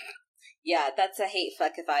 yeah, that's a hate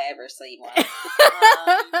fuck if I ever see one.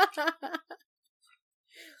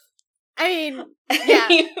 I mean, yeah.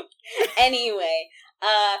 Anyway,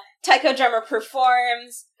 Taiko Drummer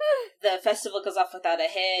performs. The festival goes off without a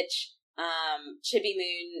hitch.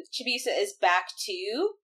 Chibiusa is back to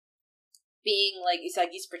being, like,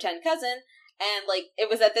 Usagi's pretend cousin. And, like, it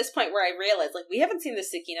was at this point where I realized, like, we haven't seen the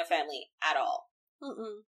Tsukino family at all.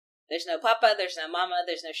 Mm-mm. There's no Papa, there's no Mama,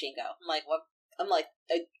 there's no Shingo. I'm like, what? I'm like,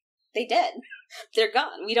 they dead. They're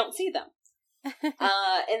gone. We don't see them.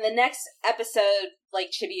 In the next episode,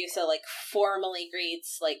 like, Chibiusa, like, formally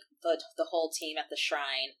greets, like, the whole team at the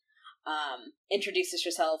shrine, introduces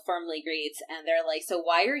herself, formally greets, and they're like, so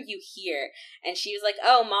why are you here? And she was like,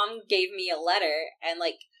 oh, Mom gave me a letter, and,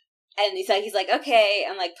 like, and he's like, okay,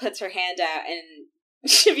 and, like, puts her hand out, and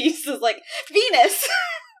Chibiusa's like, Venus!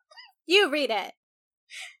 You read it.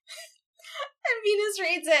 And Venus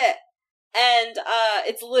reads it. And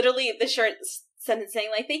it's literally the short sentence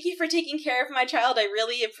saying, like, thank you for taking care of my child. I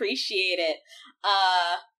really appreciate it.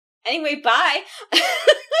 Anyway, bye.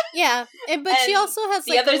 Yeah, but she also has,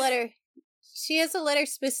 like, a letter. She has a letter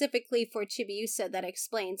specifically for Chibiusa that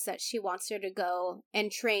explains that she wants her to go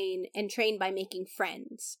and train by making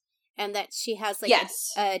friends. And that she has, like,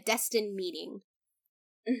 a destined meeting.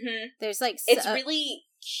 Mm-hmm. There's, like... It's really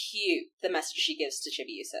cute, the message she gives to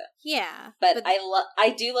Chibiusa. Yeah. But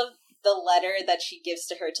I do love the letter that she gives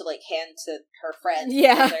to her to, like, hand to her friends.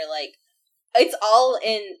 Yeah. They're like,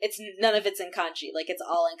 none of it's in kanji. Like, it's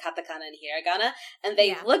all in katakana and hiragana. And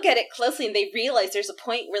they look at it closely and they realize there's a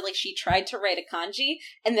point where, like, she tried to write a kanji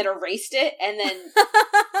and then erased it and then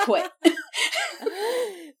quit.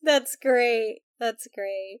 That's great. That's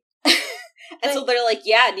great. And so they're like,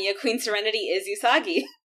 yeah, Neo Queen Serenity is Usagi.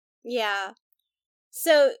 Yeah.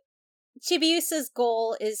 So Chibiusa's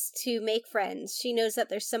goal is to make friends. She knows that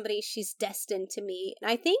there's somebody she's destined to meet.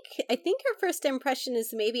 And I think her first impression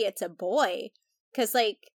is maybe it's a boy. Because,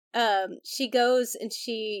 like, she goes and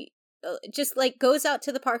she just, like, goes out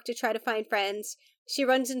to the park to try to find friends. She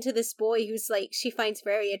runs into this boy who's, like, she finds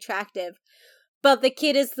very attractive. But the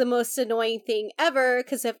kid is the most annoying thing ever,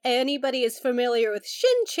 because if anybody is familiar with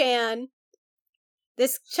Shin-chan,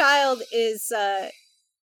 this child is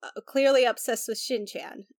clearly obsessed with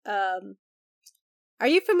Shin-chan. Are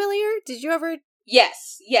you familiar? Did you ever...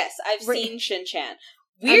 Yes, I've seen Shin-chan.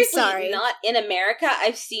 Weirdly, not in America,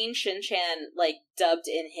 I've seen Shin-chan, like, dubbed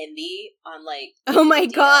in Hindi on, like... Oh my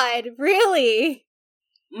god, really?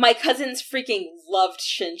 My cousins freaking loved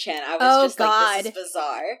Shin-chan. I was like, this is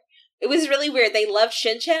bizarre. It was really weird. They loved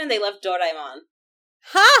Shin-chan and they loved Doraemon.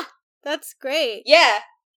 Ha! That's great. Yeah.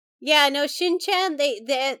 Yeah, no, Shin-chan,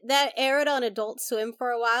 that aired on Adult Swim for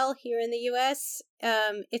a while here in the US.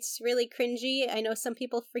 It's really cringy. I know some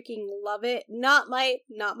people freaking love it. Not my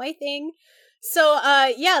thing. So,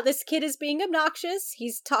 yeah, this kid is being obnoxious.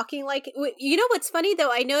 He's talking like... You know what's funny,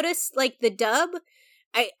 though? I noticed, like, the dub...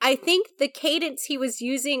 I think the cadence he was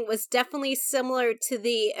using was definitely similar to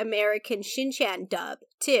the American Shin-chan dub,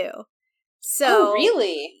 too. So, oh,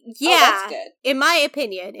 really? Yeah. Oh, that's good. In my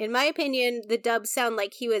opinion, the dub sound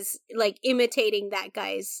like he was, like, imitating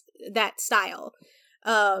that style.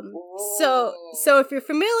 So if you're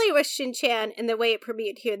familiar with Shin-chan and the way it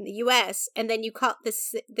premiered here in the US, and then you caught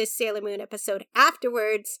this Sailor Moon episode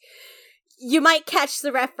afterwards, you might catch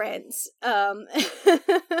the reference. Right.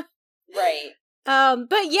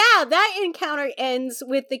 But yeah, that encounter ends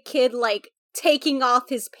with the kid, like, taking off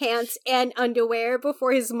his pants and underwear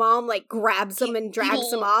before his mom, like, grabs him and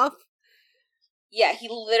drags him off. Yeah, he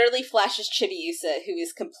literally flashes Chibiusa, who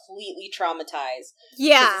is completely traumatized.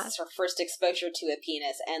 Yeah. This is her first exposure to a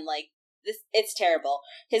penis, and, like, It's terrible.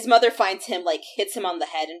 His mother finds him, like, hits him on the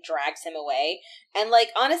head and drags him away. And, like,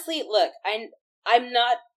 honestly, look, I'm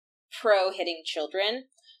not pro hitting children,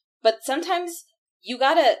 but sometimes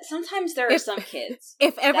there are some kids.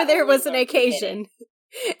 If ever there was an occasion.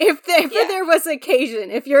 If there was an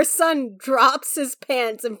occasion, if your son drops his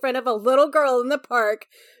pants in front of a little girl in the park,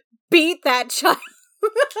 beat that child.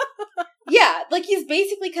 Yeah, like, he's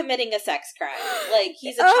basically committing a sex crime. Like,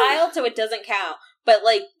 he's a child, so it doesn't count. But,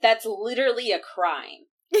 like, that's literally a crime.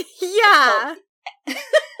 Yeah.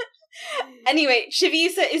 Anyway,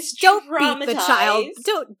 Chibiusa is don't traumatized. Beat the child.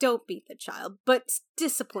 Don't beat the child, but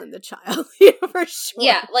discipline the child, for sure.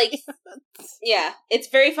 Yeah, like, yeah, it's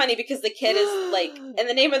very funny because the kid is like, in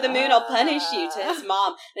the name of the moon, I'll punish you, to his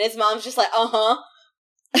mom. And his mom's just like,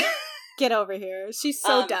 Get over here. She's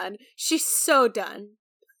so done. She's so done.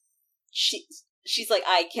 She's like,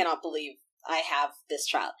 I cannot believe I have this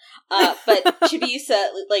child. But Chibiusa,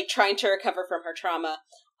 like, trying to recover from her trauma,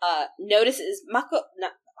 notices Mamoru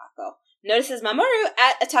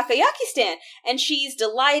at a takoyaki stand, and she's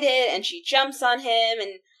delighted, and she jumps on him,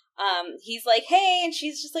 and he's like, hey, and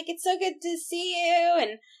she's just like, it's so good to see you,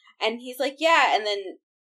 and he's like, yeah, and then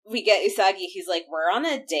we get Usagi, he's like, we're on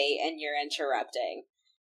a date, and you're interrupting.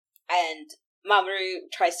 And Mamoru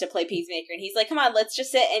tries to play peacemaker, and he's like, come on, let's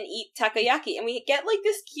just sit and eat takoyaki. And we get, like,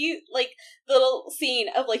 this cute, like, little scene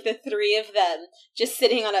of, like, the three of them just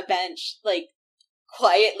sitting on a bench, like,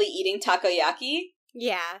 quietly eating takoyaki.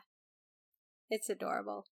 Yeah. It's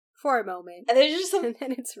adorable. For a moment. And there's just and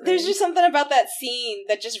then it's ruined. There's just something about that scene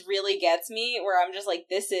that just really gets me, where I'm just like,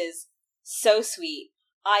 this is so sweet.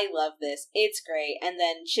 I love this. It's great. And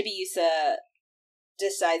then Chibiusa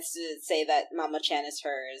decides to say that Mama-chan is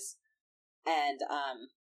hers. And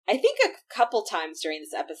I think a couple times during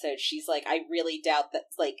this episode, she's like, I really doubt that,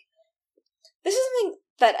 like, this is something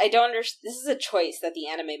that I don't understand. This is a choice that the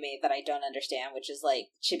anime made that I don't understand, which is, like,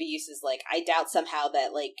 Chibiusa's like, I doubt somehow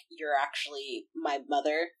that, like, you're actually my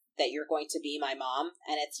mother, that you're going to be my mom.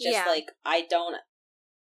 And it's just, like, I don't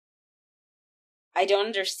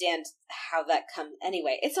understand how that comes.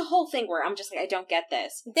 Anyway, it's a whole thing where I'm just like, I don't get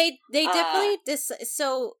this. They definitely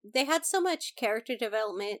so they had so much character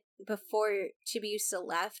development before Chibiusa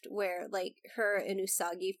left, where, like, her and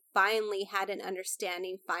Usagi finally had an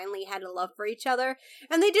understanding, finally had a love for each other,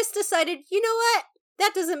 and they just decided, you know what,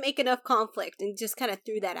 that doesn't make enough conflict, and just kind of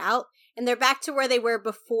threw that out, and they're back to where they were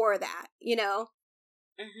before that, you know?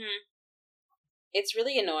 Mm-hmm. It's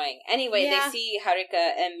really annoying. Anyway, they see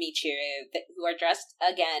Haruka and Michiru, who are dressed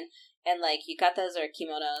again in, like, yukatas or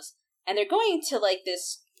kimonos, and they're going to, like,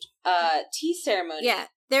 this tea ceremony. Yeah,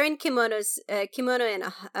 they're in kimonos, kimono and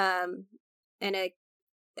a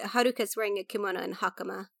Haruka's wearing a kimono and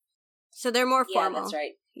hakama. So they're more formal. Yeah, that's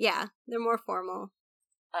right. Yeah, they're more formal.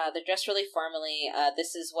 They're dressed really formally.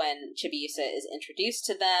 This is when Chibiusa is introduced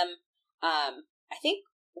to them. I think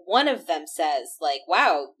one of them says, like,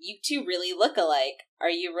 wow, you two really look alike. Are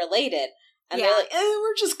you related? And they're like,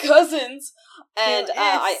 we're just cousins. And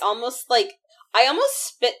I almost did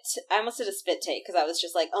a spit take, because I was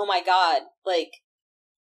just like, oh my god, like,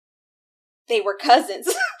 they were cousins.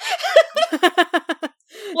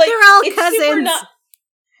 Like, they're all cousins.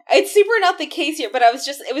 It's super not the case here, but it was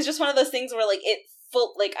just one of those things where, like,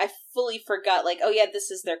 I fully forgot, like, oh yeah, this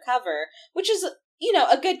is their cover, which is, you know,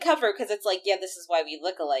 a good cover, because it's like, yeah, this is why we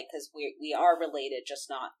look alike, because we are related, just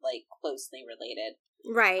not, like, closely related.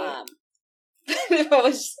 Right. It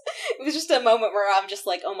was just a moment where I'm just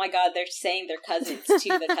like, oh my god, they're saying they're cousins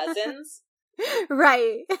to the cousins.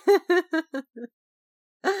 Right.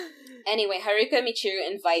 Anyway, Haruka and Michiru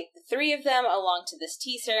invite the three of them along to this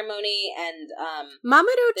tea ceremony, and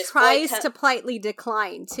Mamoru tries to politely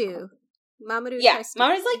decline, too. Mamoru's like, no,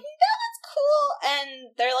 that's cool,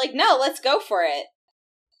 and they're like, no, let's go for it.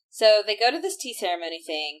 So they go to this tea ceremony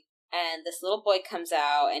thing, and this little boy comes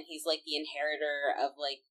out, and he's, like, the inheritor of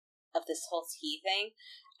this whole tea thing.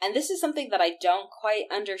 And this is something that I don't quite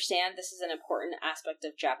understand. This is an important aspect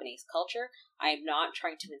of Japanese culture. I am not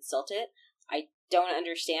trying to insult it. I don't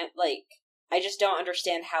understand, like, I just don't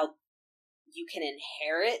understand how you can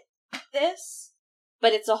inherit this,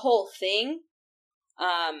 but it's a whole thing.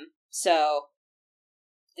 So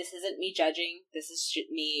this isn't me judging. This is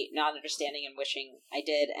me not understanding and wishing I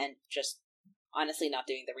did, and just honestly not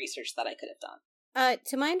doing the research that I could have done.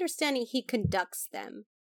 To my understanding, he conducts them.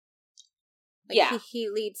 Like, he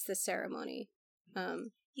leads the ceremony.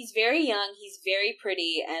 He's very young. He's very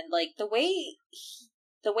pretty, and, like, the way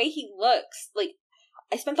he looks, like,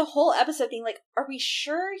 I spent the whole episode being like, are we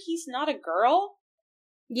sure he's not a girl?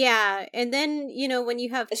 Yeah, and then, you know, when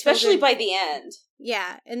you have especially by the end.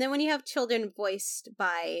 Yeah, and then when you have children voiced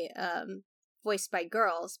by voiced by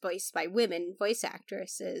girls, voiced by women voice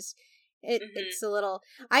actresses. It's a little...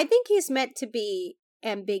 I think he's meant to be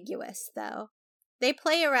ambiguous, though. They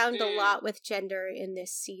play around a lot with gender in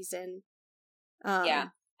this season. Yeah.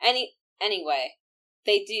 Anyway,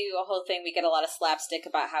 they do a whole thing. We get a lot of slapstick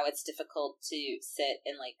about how it's difficult to sit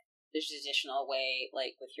in, like, the traditional way,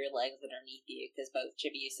 like, with your legs underneath you, because both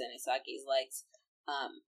Chibiusa and Usagi's legs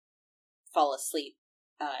fall asleep,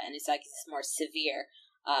 and Usagi's is more severe,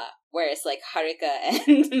 whereas, like, Haruka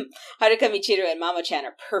Michiru and Mamo-chan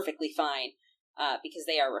are perfectly fine, because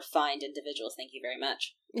they are refined individuals, thank you very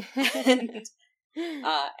much.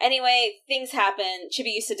 Anyway, things happen.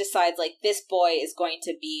 Chibiusa decides, like, this boy is going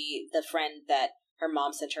to be the friend that her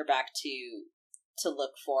mom sent her back to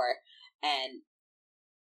look for, and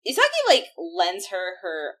Usagi, like, lends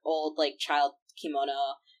her old, like, child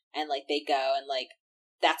kimono, and, like, they go, and, like,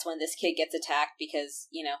 that's when this kid gets attacked, because,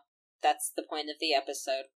 you know, that's the point of the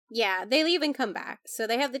episode. Yeah, they leave and come back. So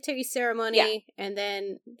they have the tea ceremony, and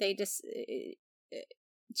then they just...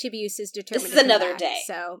 Chibiusa is determined This is to come another back. day.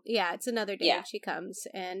 So, yeah, it's another day when she comes.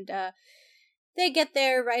 And they get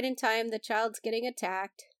there right in time. The child's getting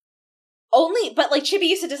attacked. But, like,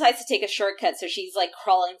 Chibiusa decides to take a shortcut, so she's, like,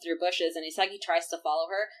 crawling through bushes, and Usagi tries to follow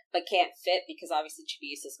her, but can't fit, because obviously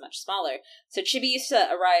Chibiusa is much smaller. So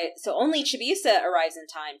only Chibiusa arrives in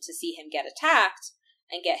time to see him get attacked,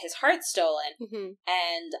 and get his heart stolen,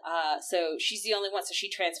 and, so she's the only one, so she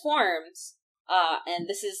transforms, and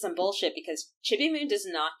this is some bullshit, because Chibi Moon does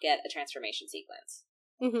not get a transformation sequence.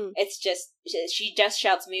 It's just, she just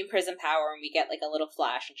shouts Moon Prism Power, and we get, like, a little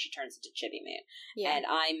flash, and she turns into Chibi Moon. Yeah. And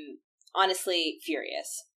I'm honestly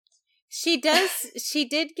furious. She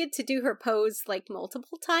did get to do her pose, like,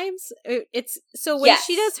 multiple times. So when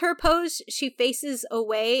she does her pose, she faces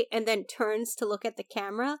away and then turns to look at the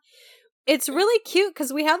camera. It's really cute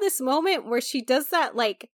because we have this moment where she does that,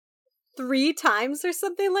 like, 3 times or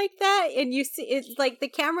something like that, and you see it's like the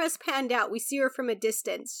camera's panned out. We see her from a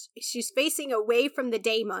distance. She's facing away from the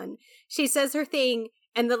daemon. She says her thing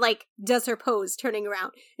and then, like, does her pose turning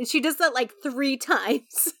around, and she does that like 3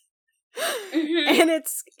 times. And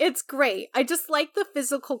it's great. I just like the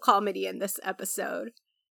physical comedy in this episode.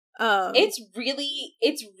 It's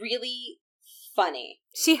really funny.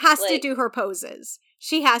 She has to do her poses.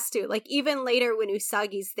 She has to. Like, even later when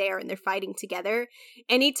Usagi's there and they're fighting together,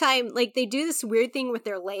 anytime, like, they do this weird thing with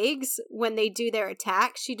their legs when they do their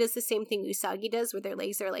attack, she does the same thing Usagi does, where their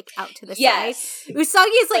legs are, like, out to the side.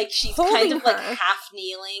 Usagi is, like she's holding kind of, her. like, half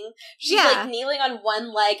kneeling. She's, like, kneeling on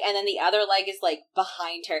one leg, and then the other leg is, like,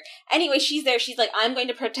 behind her. Anyway, she's there. She's like, I'm going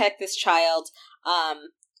to protect this child.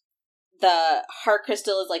 The heart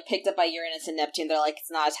crystal is, like, picked up by Uranus and Neptune. They're like, it's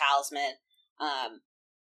not a talisman.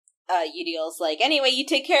 Eudial's like, anyway, you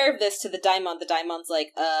take care of this to the Daimon. The Daimon's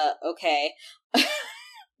like, okay.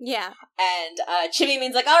 Yeah. And Chibi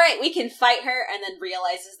Moon's like, alright, we can fight her, and then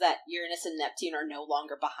realizes that Uranus and Neptune are no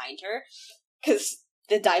longer behind her. Because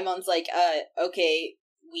the Daimon's like, okay,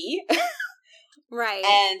 we? Right.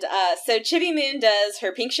 And so Chibi Moon does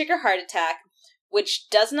her pink sugar heart attack, which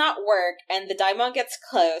does not work, and the Daimon gets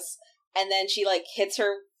close, and then she, like, hits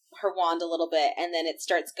her wand a little bit, and then it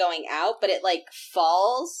starts going out, but it, like,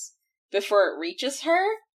 falls before it reaches her.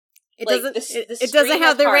 It doesn't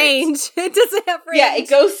have the range. It doesn't have range. Yeah,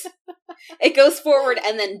 it goes forward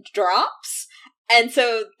and then drops. And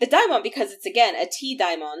so the Daimon, because it's, again, a tea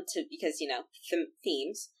Daimon, because, you know,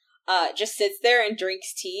 themes, just sits there and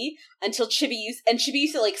drinks tea until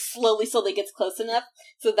Chibiusa, like, slowly gets close enough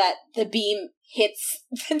so that the beam hits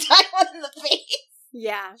the Daimon in the face.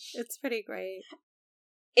 Yeah, it's pretty great.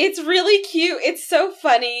 It's really cute. It's so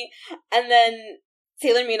funny. And then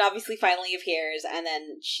Sailor Moon obviously finally appears, and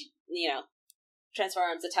then she, you know,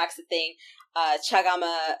 transforms, attacks the thing.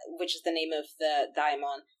 Chagama, which is the name of the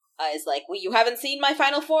Daimon, is like, well, you haven't seen my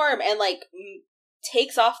final form, and, like,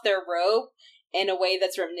 takes off their robe in a way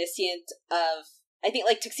that's reminiscent of, I think,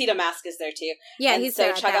 like, Tuxedo Mask is there too. Yeah, and he's so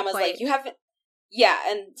there at Chagama's like, you haven't. Yeah,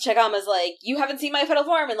 and Chagama's like, you haven't seen my final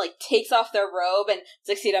form, and, like, takes off their robe, and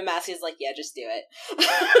Tuxedo Mask is like, yeah, just do it.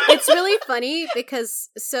 It's really funny because,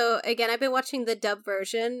 so, again, I've been watching the dub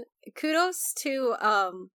version. Kudos to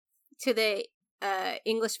the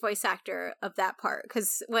English voice actor of that part,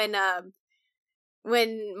 because when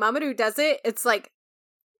Mamoru does it, it's like,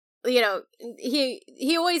 you know,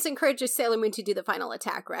 he always encourages Sailor Moon to do the final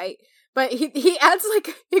attack, right? But he adds,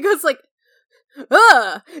 like, he goes like, do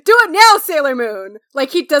it now, Sailor Moon!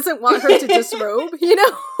 Like, he doesn't want her to disrobe, you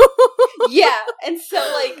know? Yeah, and so,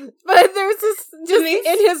 like... But there's this, just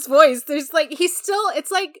in his voice, there's, like, he's still, it's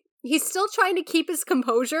like, he's still trying to keep his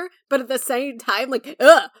composure, but at the same time, like,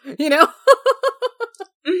 ugh, you know?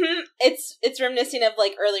 It's reminiscent of,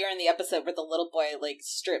 like, earlier in the episode where the little boy, like,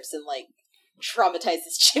 strips and, like,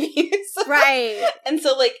 traumatizes Chibiusa. Right. And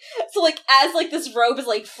so, as, like, this robe is,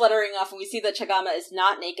 like, fluttering off, and we see that Chagama is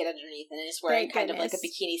not naked underneath and is wearing Thank kind of, like, a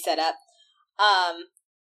goodness. bikini setup,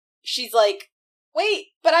 she's like, wait,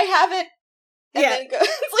 but I haven't, and then goes,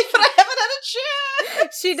 it's like, but I haven't had a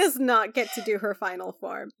chance! She does not get to do her final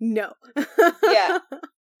form. No. Yeah.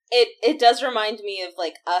 It does remind me of,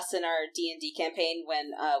 like, us in our D&D campaign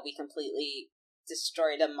when we completely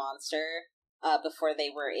destroyed a monster before they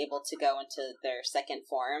were able to go into their second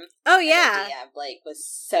form. Oh, yeah. And the DM, like, was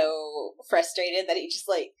so frustrated that he just,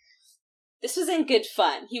 like, this wasn't good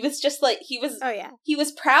fun. He was just, like, he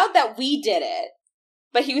was proud that we did it,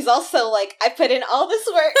 but he was also, like, I put in all this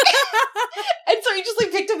work. And so he just,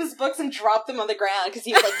 like, picked up his books and dropped them on the ground, because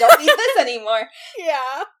he was like, don't need this anymore.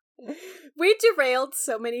 Yeah. We derailed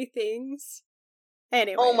so many things.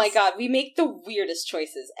 Anyway. Oh my god, we make the weirdest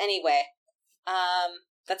choices. Anyway,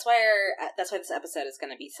 that's why this episode is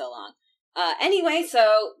going to be so long. Anyway,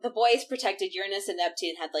 so the boy is protected. Uranus and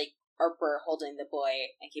Neptune had, like, were holding the boy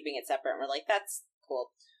and keeping it separate, and we're like, that's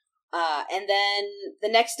cool. And then the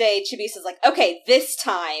next day, Chibiusa's like, okay, this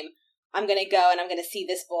time I'm going to go and I'm going to see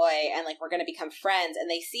this boy, and, like, we're going to become friends. And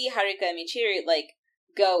they see Haruka and Michiru, like,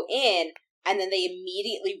 go in. And then they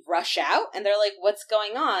immediately rush out, and they're like, what's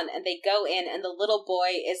going on? And they go in, and the little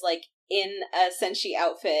boy is, like, in a Senshi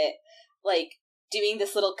outfit, like, doing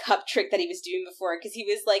this little cup trick that he was doing before, because he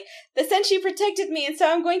was like, the Senshi protected me, and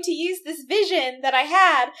so I'm going to use this vision that I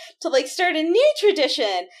had to, like, start a new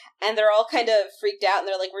tradition. And they're all kind of freaked out, and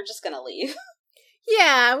they're like, we're just gonna leave.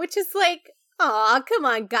 Yeah, which is like, aw, come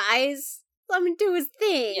on, guys. Let him do his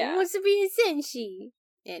thing. Yeah. He wants to be a Senshi.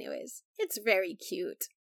 Anyways, it's very cute.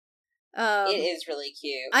 It is really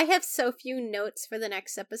cute. I have so few notes for the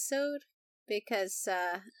next episode because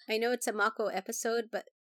I know it's a Mako episode, but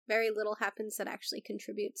very little happens that actually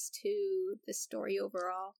contributes to the story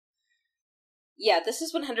overall. Yeah, this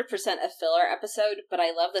is 100% a filler episode, but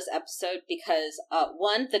I love this episode because,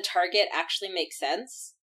 one, the target actually makes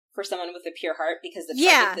sense for someone with a pure heart, because the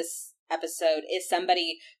target of this episode is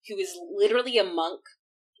somebody who is literally a monk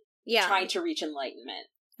trying to reach enlightenment.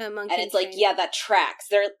 And it's like, yeah, that tracks.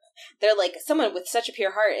 They're like, someone with such a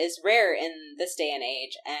pure heart is rare in this day and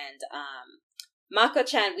age. And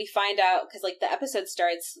Mako-chan, we find out, because, like, the episode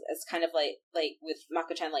starts as kind of like with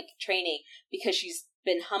Mako-chan, like, training, because she's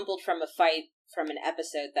been humbled from a fight from an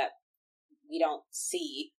episode that we don't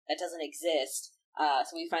see, that doesn't exist.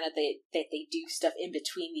 So we find out that they do stuff in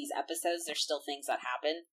between these episodes. There's still things that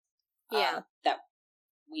happen that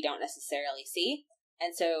we don't necessarily see.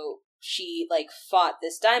 And so she, like, fought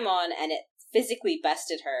this daimon, and it physically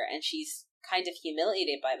bested her, and she's kind of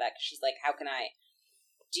humiliated by that, because she's like, how can I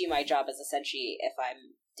do my job as a senshi if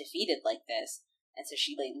I'm defeated like this? And so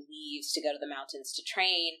she, like, leaves to go to the mountains to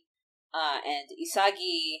train, and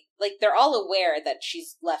Isagi, like, they're all aware that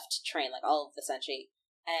she's left to train, like, all of the senshi,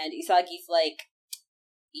 and Isagi's like,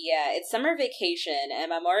 yeah, it's summer vacation, and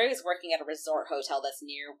Mamoru is working at a resort hotel that's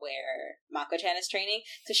near where Mako-chan is training,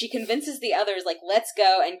 so she convinces the others, like, let's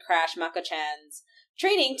go and crash Mako-chan's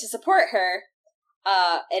training to support her,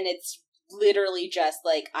 and it's literally just,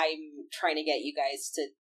 like, I'm trying to get you guys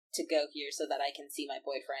to go here so that I can see my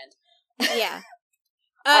boyfriend. Yeah.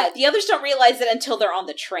 The others don't realize it until they're on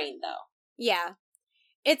the train, though. Yeah.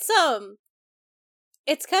 It's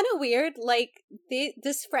kind of weird, like,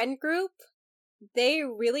 this friend group, they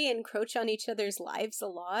really encroach on each other's lives a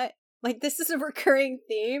lot. Like, this is a recurring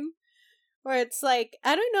theme where it's like,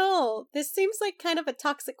 I don't know, this seems like kind of a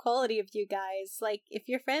toxic quality of you guys. Like, if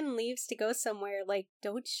your friend leaves to go somewhere, like,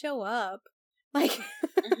 don't show up. Like,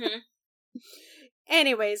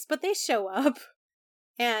 anyways, but they show up.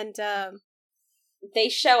 And, they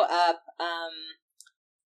show up,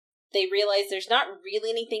 they realize there's not really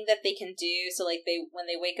anything that they can do, so, like, when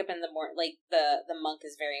they wake up in the morning, like, the monk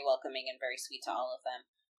is very welcoming and very sweet to all of them.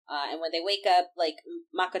 And when they wake up, like,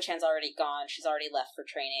 Mako-chan's already gone, she's already left for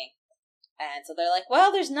training. And so they're like,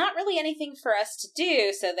 well, there's not really anything for us to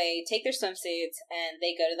do, so they take their swimsuits and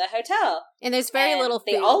they go to the hotel. And there's very little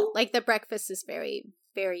food. Like, the breakfast is very,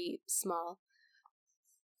 very small.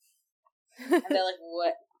 And they're like,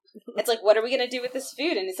 what? It's like, what are we going to do with this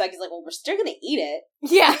food? And it's like, well, we're still going to eat it.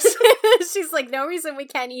 Yes. She's like, no reason we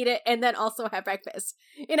can't eat it and then also have breakfast.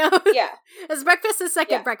 You know? Yeah. As breakfast is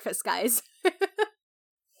second breakfast, guys.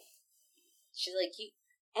 She's like,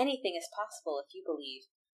 anything is possible if you believe.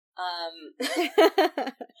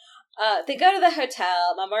 They go to the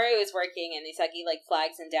hotel. Mamoru is working, and Isagi, like,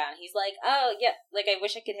 flags him down. He's like, oh, yeah, like, I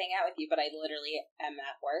wish I could hang out with you, but I literally am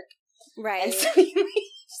at work. Right. And so he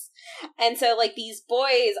leaves. And so, like, these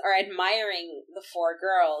boys are admiring the four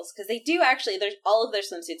girls, because they do actually, all of their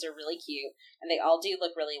swimsuits are really cute, and they all do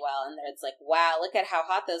look really well, and it's like, wow, look at how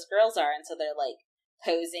hot those girls are, and so they're, like,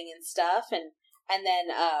 posing and stuff, and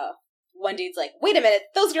then, one dude's like, wait a minute,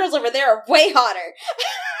 those girls over there are way hotter!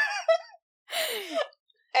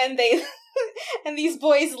 And and these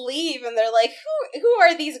boys leave, and they're like, who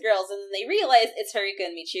are these girls? And then they realize it's Haruka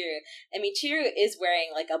and Michiru, and Michiru is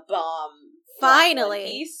wearing, like, a bomb.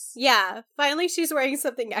 Finally. Yeah, finally she's wearing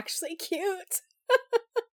something actually cute.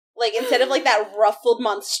 Like, instead of, like, that ruffled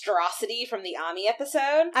monstrosity from the Ami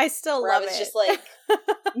episode. I still love it. I was just like,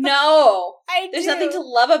 no. There's nothing to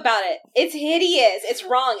love about it. It's hideous. It's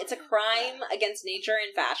wrong. It's a crime against nature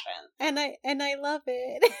and fashion. And I love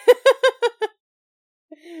it.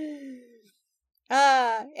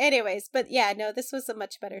 Anyways, but yeah, no, this was a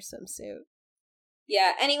much better swimsuit.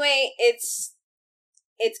 Yeah, anyway, it's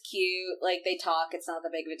cute. Like, they talk. It's not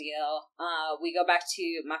that big of a deal. We go back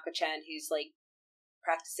to Mako-chan, who's, like,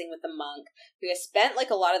 practicing with the monk, who has spent, like,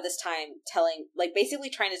 a lot of this time basically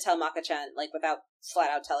trying to tell Mako-chan, like, without flat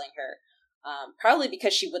out telling her, probably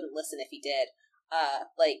because she wouldn't listen if he did,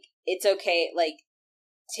 like, it's okay, like,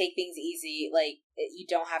 take things easy, like, you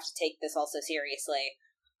don't have to take this all so seriously.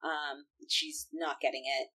 She's not getting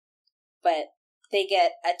it. But they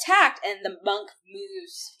get attacked, and the monk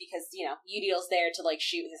moves, because, you know, Yudiel's there to, like,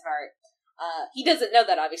 shoot his heart. He doesn't know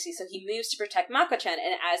that, obviously, so he moves to protect Mako-chan,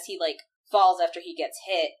 and as he, like, falls after he gets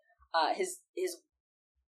hit,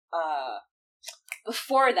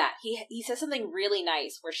 before that, he says something really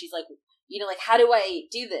nice, where she's like, you know, like, how do I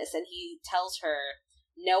do this? And he tells her,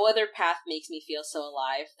 no other path makes me feel so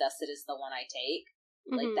alive, thus it is the one I take.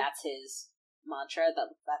 Mm-hmm. Like, that's his mantra,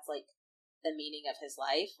 that's, like, the meaning of his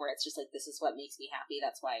life, where it's just like, this is what makes me happy,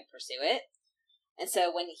 that's why I pursue it. And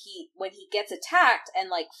so when he gets attacked and,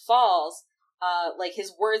 like, falls, like,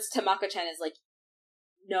 his words to Mako-chan is, like,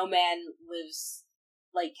 no man lives,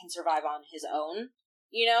 like, can survive on his own,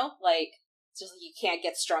 you know? Like, it's just like, you can't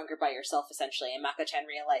get stronger by yourself, essentially. And Mako-chan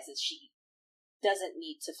realizes she doesn't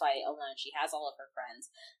need to fight alone. She has all of her friends.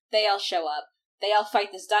 They all show up. They all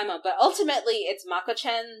fight this daimon. But ultimately, it's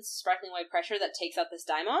Mako-chan's sparkling white pressure that takes out this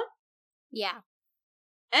daimon. Yeah.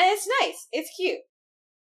 And it's nice. It's cute.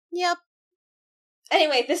 Yep.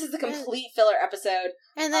 Anyway, this is the complete filler episode.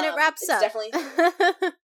 And then it wraps up. Definitely...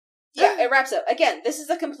 Yeah, it wraps up. Again, this is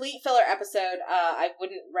a complete filler episode. I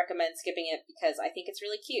wouldn't recommend skipping it, because I think it's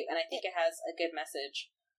really cute, and I think it has a good message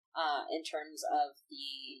in terms of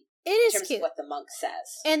cute. Of what the monk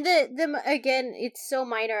says. And the again, it's so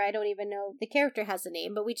minor, I don't even know the character has a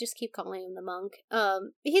name, but we just keep calling him the monk.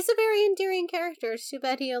 He's a very endearing character. It's too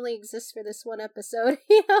bad he only exists for this one episode,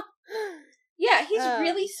 you know? Yeah, he's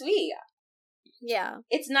really sweet. Yeah.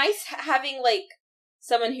 It's nice having, like,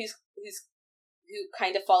 someone who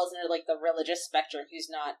kind of falls into, like, the religious spectrum, who's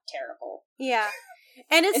not terrible. Yeah.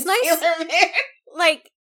 And it's nice,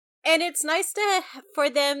 like, and it's nice for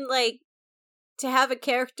them, like, to have a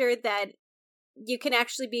character that you can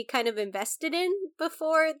actually be kind of invested in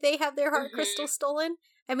before they have their heart crystal stolen.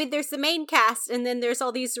 I mean, there's the main cast, and then there's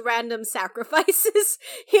all these random sacrifices,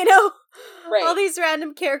 you know? Right. All these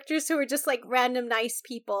random characters who are just, like, random nice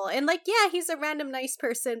people. And, like, yeah, he's a random nice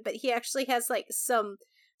person, but he actually has, like, some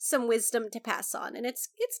wisdom to pass on, and it's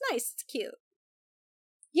nice, it's cute.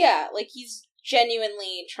 Yeah, like, he's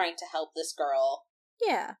genuinely trying to help this girl.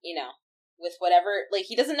 Yeah. You know, with whatever, like,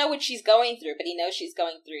 he doesn't know what she's going through, but he knows she's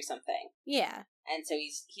going through something. Yeah. And so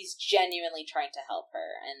he's genuinely trying to help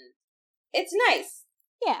her, and it's nice.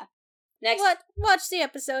 Yeah. Next. Watch the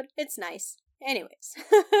episode, it's nice. Anyways.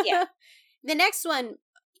 Yeah. The next one,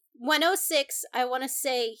 106, I want to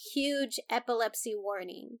say huge epilepsy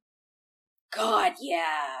warning. God,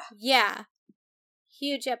 yeah. Yeah.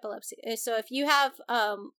 Huge epilepsy. So if you have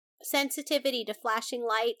sensitivity to flashing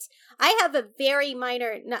lights, I have a very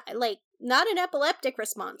minor, not an epileptic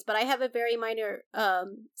response, but I have a very minor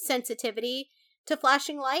sensitivity to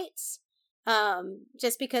flashing lights,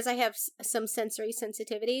 just because I have some sensory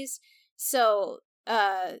sensitivities. So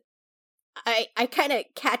I kind of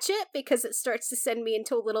catch it because it starts to send me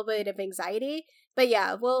into a little bit of anxiety. But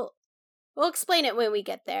yeah, we'll explain it when we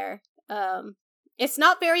get there. It's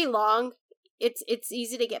not very long. It's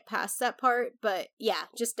easy to get past that part, but yeah,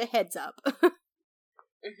 just a heads up.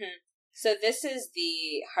 So this is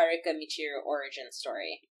the Haruka Michiru origin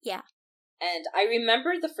story. Yeah. And I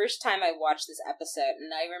remember the first time I watched this episode,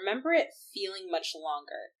 and I remember it feeling much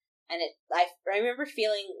longer. And I remember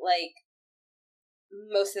feeling like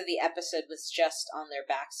most of the episode was just on their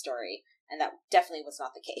backstory, and that definitely was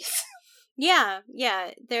not the case. Yeah.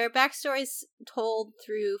 Their backstories told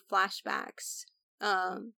through flashbacks.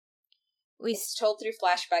 It's told through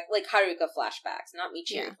flashback, like Haruka flashbacks, not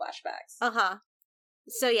Michiru flashbacks.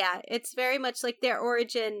 So yeah, it's very much like their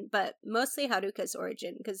origin, but mostly Haruka's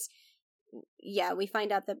origin, because we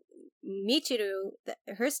find out that Michiru,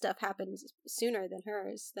 her stuff happens sooner than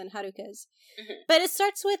hers, than Haruka's. Mm-hmm. But it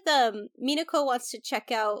starts with Minako wants to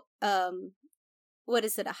check out what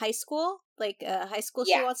is it, a high school? Like a high school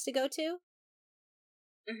she wants to go to?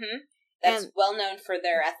 Mm-hmm. That's well known for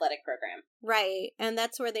their athletic program. Right. And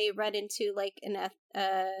that's where they run into like an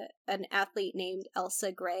athlete named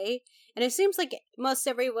Elsa Gray. And it seems like most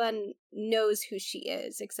everyone knows who she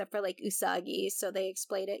is, except for like Usagi, so they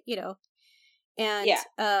explain it, And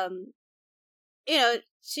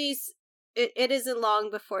she's it isn't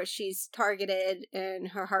long before she's targeted and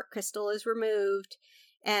her heart crystal is removed.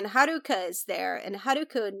 And Haruka is there, and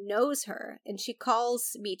Haruka knows her, and she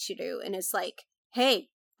calls Michiru and is like,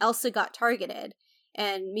 "Hey, Elsa got targeted."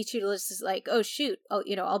 And Michiru is like, "Oh shoot,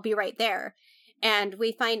 I'll be right there." And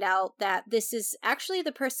we find out that this is actually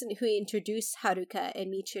the person who introduced Haruka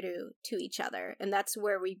and Michiru to each other, and that's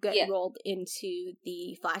where we get rolled into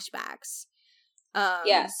the flashbacks.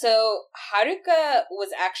 So Haruka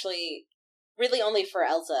was actually really only for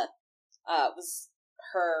Elsa, was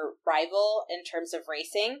her rival in terms of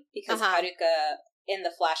racing, because Haruka in the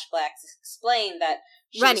flashbacks explained that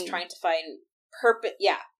she was trying to find purpose.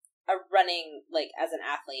 Running like as an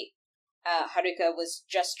athlete. Haruka was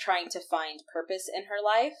just trying to find purpose in her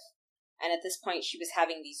life, and at this point she was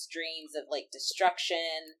having these dreams of like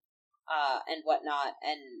destruction and whatnot,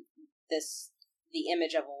 and the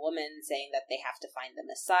image of a woman saying that they have to find the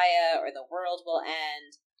Messiah or the world will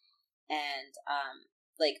end, and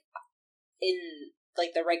like in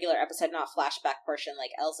like the regular episode, not flashback portion,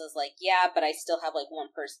 like Elsa's like, yeah, but I still have like one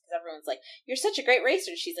person, because everyone's like, you're such a great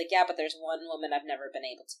racer. She's like, yeah, but there's one woman I've never been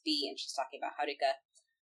able to be, and she's talking about Haruka.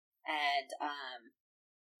 And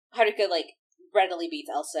Haruka like readily beats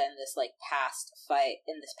Elsa in this like past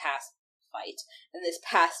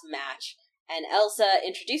match, and Elsa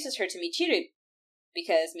introduces her to Michiru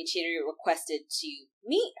because Michiru requested to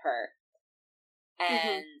meet her.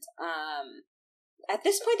 And at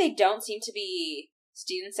this point they don't seem to be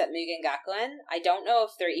students at Mugen Gakuen. I don't know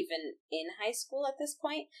if they're even in high school at this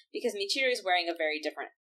point, because Michiru is wearing a very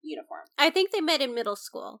different uniform. I think they met in middle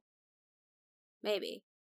school. Maybe.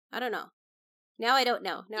 I don't know. Now I don't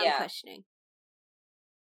know. Now I'm questioning.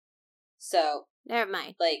 So. Never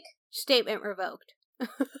mind. Like. Statement revoked.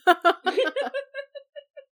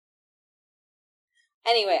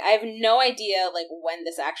 Anyway, I have no idea, like, when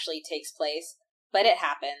this actually takes place, but it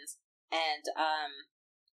happens. And,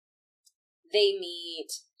 they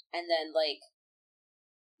meet, and then, like,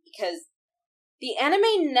 because the anime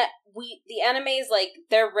is like,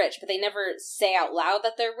 they're rich, but they never say out loud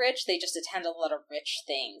that they're rich. They just attend a lot of rich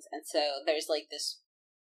things. And so there's like this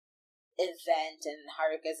event, and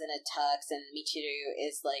Haruka's in a tux, and Michiru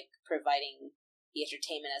is like providing the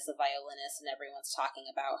entertainment as a violinist, and everyone's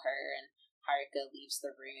talking about her, and Haruka leaves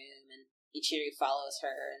the room, and Michiru follows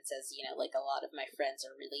her and says, like, a lot of my friends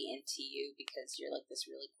are really into you because you're like this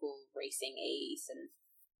really cool racing ace, and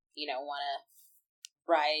want to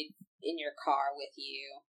ride in your car with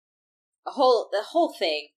you. The whole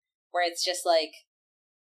thing where it's just like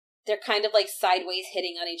they're kind of like sideways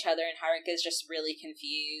hitting on each other, and Haruka's just really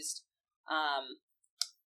confused.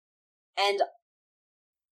 And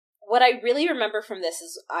what I really remember from this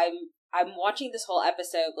is I'm watching this whole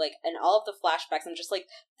episode, like, and all of the flashbacks, I'm just like,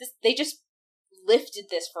 they just lifted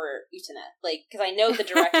this for Utena, like, because I know the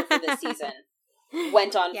director for this season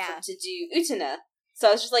went on to do Utena. So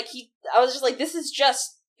I was just like, this is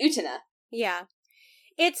just Utena. Yeah.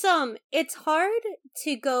 It's hard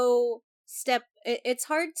to go it's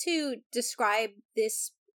hard to describe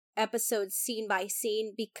this episode scene by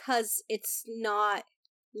scene because it's not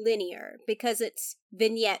linear, because it's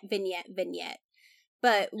vignette.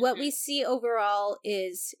 But what we see overall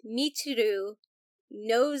is Michiru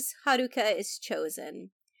knows Haruka is chosen.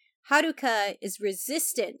 Haruka is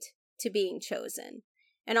resistant to being chosen.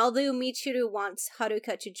 And although Michiru wants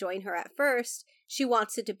Haruka to join her at first, she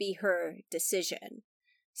wants it to be her decision.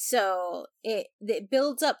 So it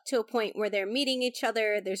builds up to a point where they're meeting each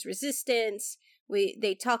other, there's resistance,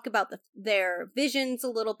 they talk about their visions a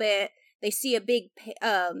little bit, they see a big,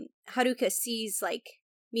 Haruka sees, like,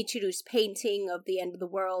 Michiru's painting of the end of the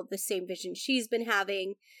world, the same vision she's been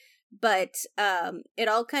having, but it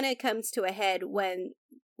all kind of comes to a head when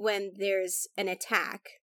there's an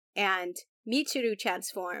attack, and Michiru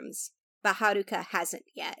transforms, but Haruka hasn't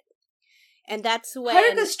yet. And that's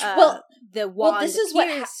when the wand this is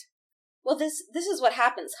appears. this is what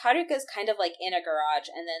happens. Haruka's kind of like in a garage,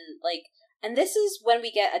 and then like, and this is when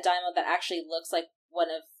we get a daimon that actually looks like one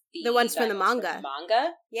of the ones from the manga.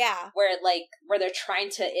 Yeah, where they're trying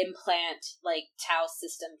to implant like Tao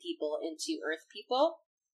system people into Earth people,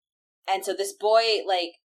 and so this boy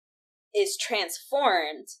like is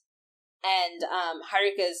transformed, and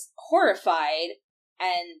Haruka's horrified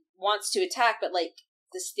and wants to attack, but like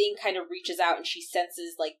this thing kind of reaches out and she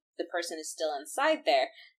senses like the person is still inside there,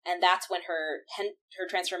 and that's when her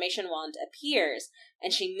transformation wand appears,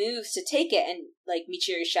 and she moves to take it, and like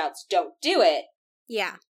Michiru shouts, "Don't do it!"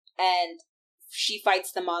 Yeah, and she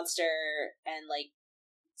fights the monster and like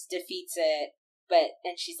defeats it,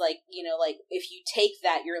 and she's like, you know, like if you take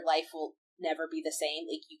that, your life will never be the same.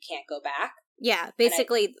 Like you can't go back. Yeah,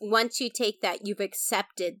 basically, once you take that, you've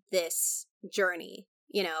accepted this journey.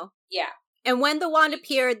 You know. Yeah. And when the wand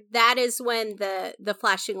appeared, that is when the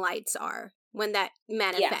flashing lights are, when that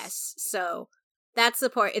manifests. Yes. So that's the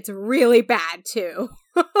part. It's really bad, too.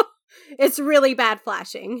 It's really bad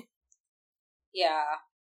flashing. Yeah.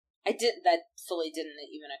 That fully didn't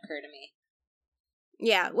even occur to me.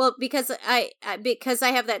 Yeah, well, because I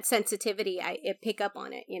have that sensitivity, I pick up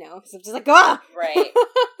on it, you know? So I'm just like, ah! Right.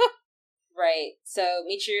 Right. So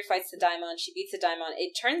Michiru fights the daimon, she beats the daimon,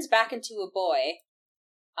 it turns back into a boy.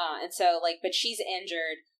 And so, like, but she's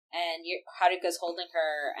injured, and Haruka's holding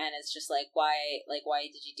her, and it's just like, why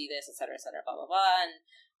did you do this, etc., blah, blah, blah, and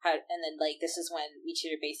then, like, this is when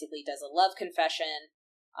Michiru basically does a love confession,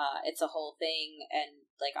 it's a whole thing, and,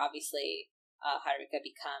 like, obviously, Haruka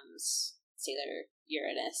becomes Sailor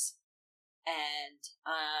Uranus, and,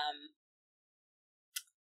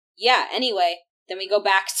 yeah, anyway, then we go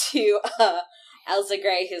back to, Elsa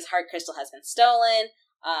Gray, whose heart crystal has been stolen.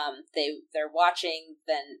 They're watching,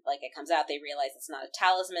 then like it comes out, they realize it's not a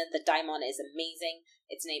talisman. The daimon is amazing.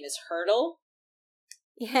 Its name is Hurdle.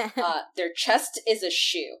 Yeah. Their chest is a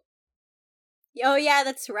shoe. Oh yeah,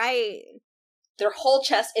 that's right. Their whole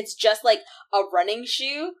chest, it's just like a running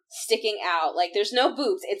shoe sticking out. Like there's no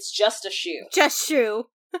boobs, it's just a shoe. Just shoe.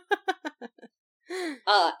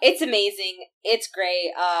 It's amazing. It's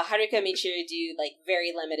great. Haruka and Michiru do like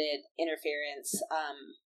very limited interference.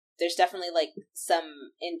 There's definitely like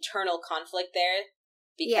some internal conflict there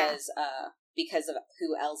because of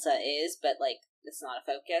who Elsa is, but like it's not a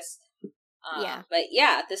focus. But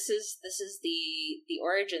yeah, this is the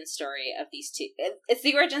origin story of these two. It's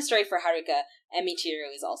the origin story for Haruka, and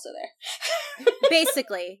Michiru is also there.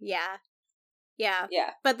 Basically, yeah.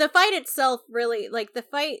 But the fight itself, really, like the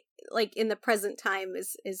fight, like in the present time,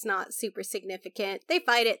 is not super significant. They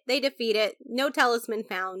fight it, they defeat it, no talisman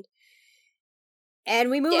found.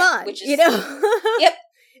 And we move on, which is, you know? Yep.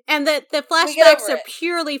 And the flashbacks are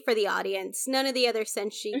purely for the audience. None of the other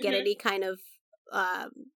senshi get any kind of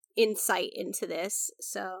insight into this,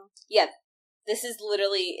 so. Yeah, it's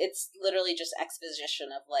literally just exposition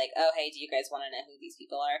of like, oh, hey, do you guys want to know who these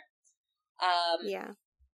people are? Yeah.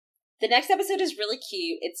 The next episode is really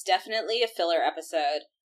cute. It's definitely a filler episode.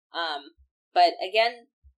 But again,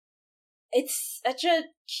 it's such a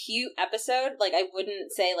cute episode. Like, I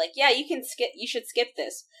wouldn't say, like, yeah, you should skip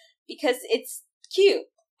this. Because it's cute.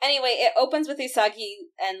 Anyway, it opens with Usagi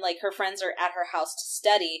and, like, her friends are at her house to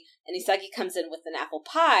study. And Usagi comes in with an apple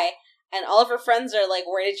pie. And all of her friends are like,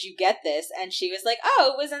 where did you get this? And she was like,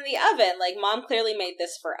 oh, it was in the oven. Like, Mom clearly made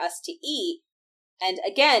this for us to eat. And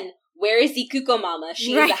again, where is Ikuko Mama?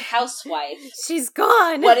 She is a housewife. She's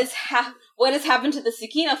gone. What has happened to the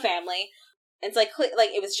Tsukino family? And it's like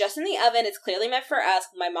it was just in the oven. It's clearly meant for us.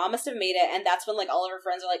 My mom must have made it. And that's when like all of her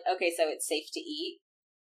friends are like, okay, so it's safe to eat.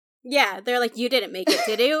 Yeah, they're like, you didn't make it,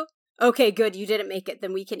 did you? Okay, good, you didn't make it.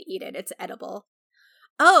 Then we can eat it. It's edible.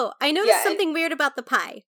 Oh, I noticed something weird about the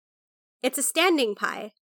pie. It's a standing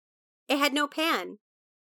pie. It had no pan.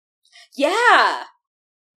 Yeah.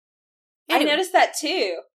 Anyway. I noticed that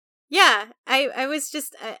too. Yeah, I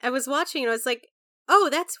was watching and I was like, oh,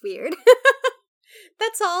 that's weird.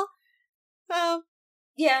 That's all. Oh.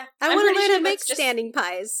 Yeah. I want to learn to make standing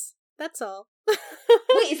pies. That's all.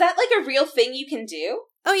 Wait, is that like a real thing you can do?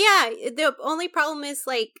 Oh yeah, the only problem is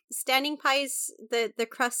like standing pies, the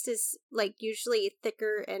crust is like usually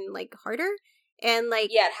thicker and like harder. And like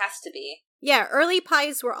yeah, it has to be. Yeah, early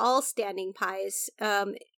pies were all standing pies.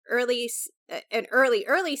 Early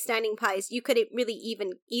standing pies, you couldn't really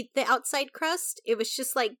even eat the outside crust. It was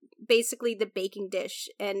just like basically the baking dish,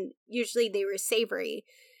 and usually they were savory.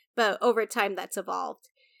 But over time, that's evolved.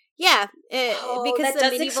 Yeah, because that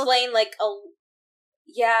does explain like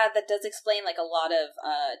that does explain like a lot of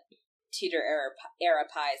Tudor era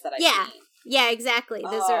pies that I've seen. Yeah, exactly.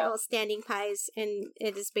 Those are Oh. all standing pies, and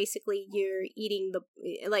it is basically you're eating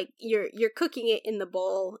you're cooking it in the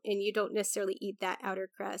bowl, and you don't necessarily eat that outer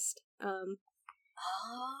crust. Oh,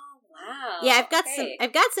 wow. Yeah, Okay.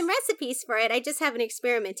 I've got some recipes for it. I just haven't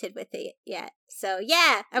experimented with it yet. So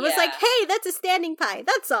yeah, I was like, Yeah. hey, that's a standing pie.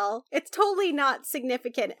 That's all. It's totally not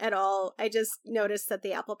significant at all. I just noticed that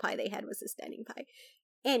the apple pie they had was a standing pie.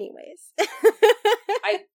 Anyways.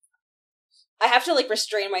 I have to, like,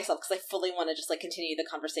 restrain myself because I fully want to just, like, continue the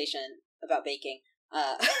conversation about baking.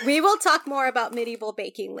 We will talk more about medieval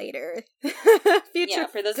baking later. Yeah,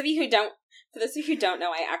 for those of you who don't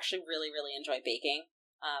know, I actually really, really enjoy baking.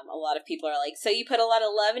 A lot of people are like, so you put a lot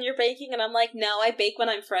of love in your baking? And I'm like, no, I bake when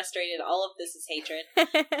I'm frustrated. All of this is hatred.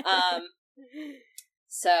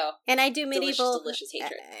 So and I do medieval delicious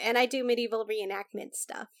hatred. And I do medieval reenactment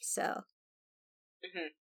stuff, so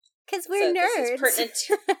because So we're nerds. This is pertinent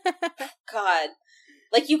to God.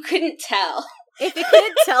 Like, you couldn't tell. If you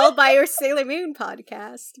couldn't tell by our Sailor Moon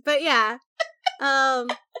podcast. But yeah. So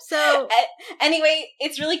anyway,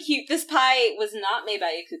 it's really cute. This pie was not made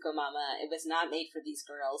by Ikuko Mama. It was not made for these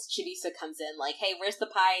girls. Chibisa comes in like, hey, where's the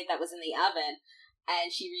pie that was in the oven?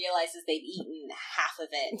 And she realizes they've eaten half of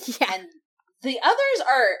it. Yeah. And the others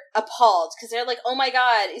are appalled because they're like, oh my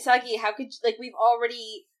god, Isagi, how could you, like, we've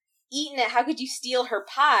already eaten it, how could you steal her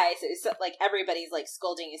pie? So it's like everybody's like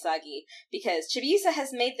scolding Isagi because Chibisa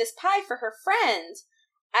has made this pie for her friend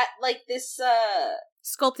at like this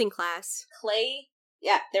sculpting class. Clay?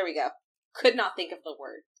 Yeah, there we go. Could not think of the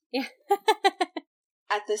word. Yeah.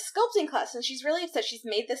 At this sculpting class, and she's really upset. She's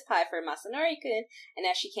made this pie for Masanori-kun, and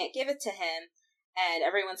now she can't give it to him. And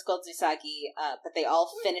everyone scolds Usagi, but they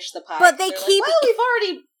all finish the pie. But they keep... like, well, we've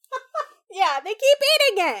already... Yeah, they keep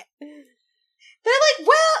eating it! They're like,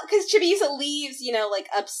 well... Because Chibisa leaves, you know, like,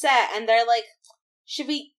 upset, and they're like, should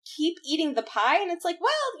we keep eating the pie? And it's like,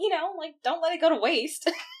 well, you know, like, don't let it go to waste.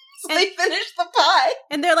 So they finish the pie.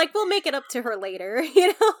 And they're like, we'll make it up to her later, you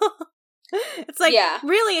know? It's like,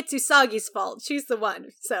 really, it's Usagi's fault. She's the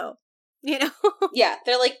one, so, you know? Yeah,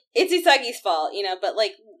 they're like, it's Usagi's fault, you know, but,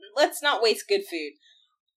 like, let's not waste good food.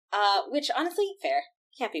 Which, honestly, fair.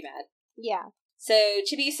 Can't be mad. Yeah. So,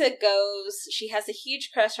 Chibisa goes, she has a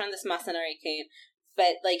huge crush on this Masanori-kun,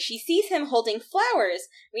 but, like, she sees him holding flowers.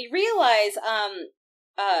 We realize,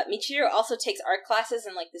 Michiru also takes art classes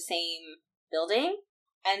in, like, the same building.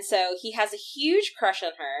 And so he has a huge crush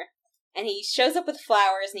on her, and he shows up with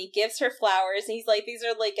flowers, and he gives her flowers, and he's like, these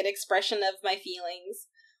are, like, an expression of my feelings.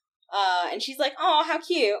 And she's like, oh, how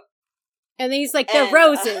cute. And then he's like, they're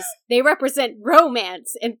roses. They represent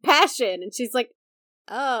romance and passion. And she's like,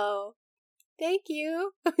 oh, thank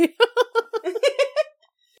you.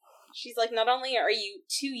 She's like, not only are you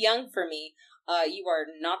too young for me, you are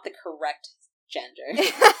not the correct gender.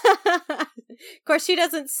 Of course, she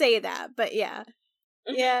doesn't say that, but yeah.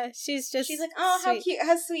 Yeah, she's like, oh, sweet. how cute,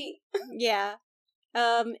 how sweet. Yeah.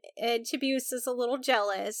 And Chibiusa is a little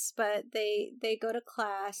jealous, but they go to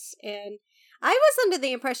class, and I was under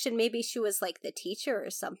the impression maybe she was like the teacher or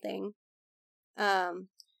something.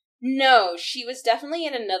 No, she was definitely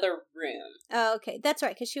in another room. Oh, okay, that's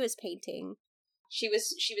right, because she was painting. She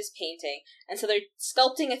was painting, and so they're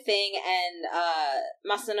sculpting a thing, and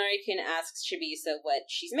Masanori-kun asks Chibisa what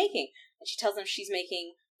she's making, and she tells him she's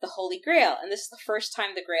making the Holy Grail, and this is the first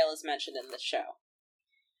time the Grail is mentioned in the show.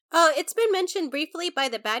 Oh, it's been mentioned briefly by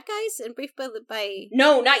the bad guys and briefly by...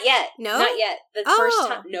 No, not yet. No? Not yet. First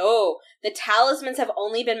time... No. The talismans have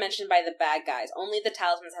only been mentioned by the bad guys. Only the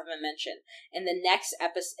talismans have been mentioned. In the next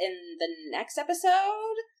episode?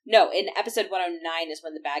 No, in episode 109 is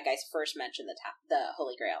when the bad guys first mention the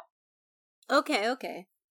Holy Grail. Okay.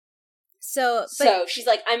 So she's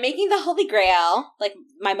like, I'm making the Holy Grail. Like,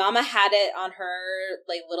 my mama had it on her,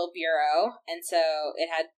 like, little bureau, and so it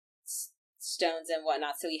had stones and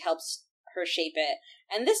whatnot, so he helps her shape it.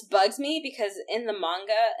 And this bugs me because in the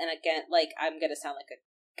manga, and again, like, I'm gonna sound like a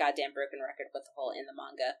goddamn broken record with the whole in the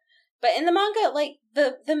manga, but in the manga, like,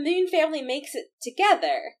 the Moon family makes it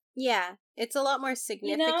together. Yeah, it's a lot more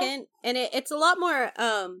significant, you know? And it's a lot more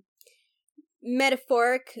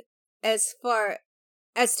metaphoric as far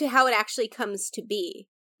as to how it actually comes to be,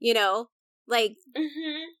 you know? Like,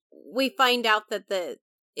 we find out that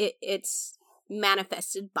it's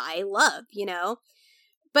manifested by love, you know?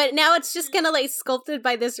 But now it's just kind of, like, sculpted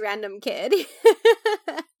by this random kid.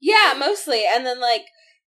 Yeah, mostly. And then, like,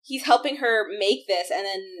 he's helping her make this, and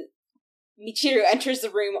then Michiru enters the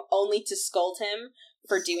room only to scold him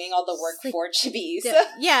for doing all the work for Chibisa.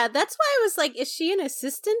 Yeah, that's why I was like, is she an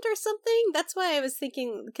assistant or something? That's why I was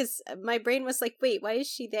thinking, because my brain was like, wait, why is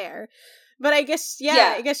she there? But I guess,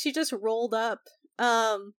 I guess she just rolled up.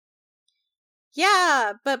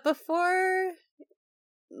 Yeah, but before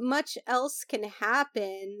much else can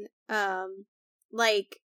happen,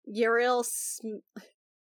 like Uriel,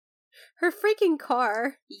 her freaking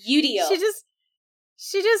car. Udiel.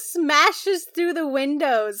 She just smashes through the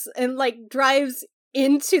windows and like drives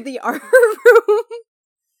into the art room.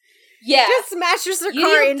 Yeah, just smashes her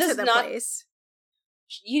car into the place.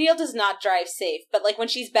 Udiel does not drive safe, but like when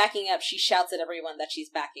she's backing up, she shouts at everyone that she's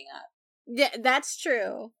backing up. Yeah, that's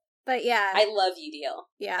true. But yeah, I love Udiel.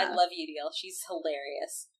 Yeah, I love Udiel. She's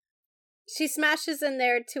hilarious. She smashes in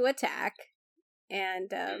there to attack,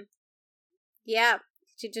 and yeah,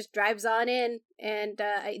 she just drives on in, and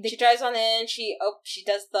she drives on in. She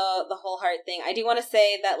does the whole heart thing. I do want to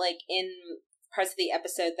say that like in parts of the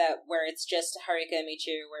episode that where it's just Haruka and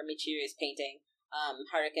Michiru, where Michiru is painting,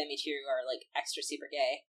 Haruka and Michiru are like extra super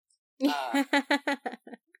gay.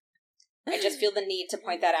 I just feel the need to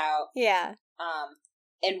point that out. Yeah.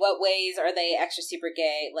 In what ways are they extra super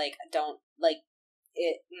gay? Like, don't like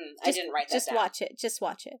it. I didn't write that just down. Just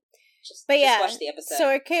watch it. Just watch the episode.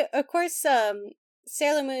 So of course,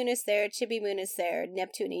 Sailor Moon is there, Chibi Moon is there,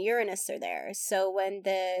 Neptune and Uranus are there. So when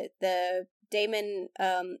the daemon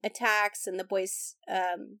attacks and the boy's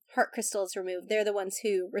heart crystal is removed, they're the ones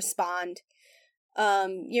who respond.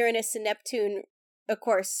 Uranus and Neptune, of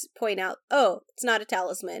course, point out, oh, it's not a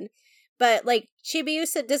talisman. But like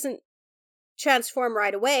Chibiusa doesn't transform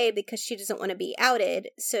right away because she doesn't want to be outed.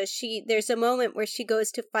 So there's a moment where she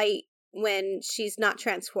goes to fight when she's not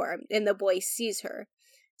transformed and the boy sees her.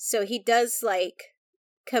 So he does like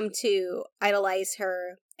come to idolize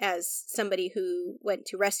her as somebody who went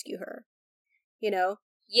to rescue her. You know?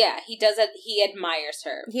 Yeah, he does it. He admires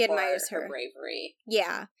her. He admires her bravery.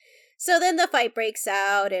 Yeah. So then the fight breaks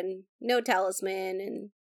out and no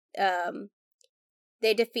talisman, and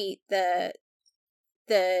they defeat the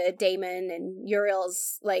daemon, and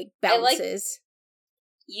Uriel's like bounces.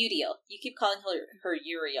 Udiel. You keep calling her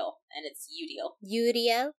Uriel, and it's Udiel.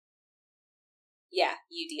 Udiel? Yeah,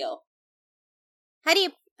 Udiel. How do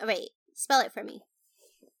you... Wait, spell it for me.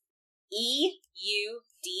 Eudial.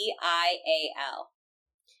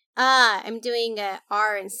 Ah, I'm doing a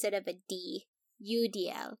R instead of a D.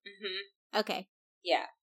 Udiel. Mm-hmm. Okay. Yeah.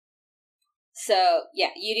 So, yeah,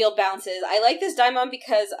 Udiel bounces. I like this Daimon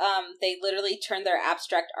because they literally turned their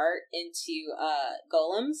abstract art into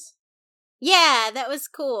golems. Yeah, that was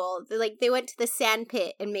cool. They went to the sand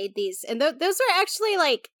pit and made these. And those were actually,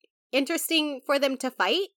 like, interesting for them to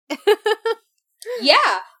fight. Yeah,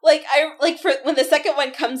 for when the second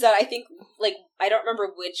one comes out, I think, like, I don't remember if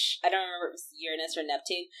it was Uranus or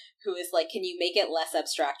Neptune, who is like, can you make it less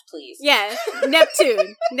abstract, please? Yeah,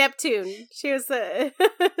 Neptune. She was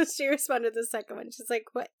she responded to the second one. She's like,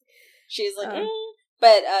 what? She's like,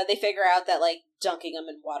 But they figure out that, like, dunking them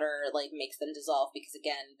in water, like, makes them dissolve because,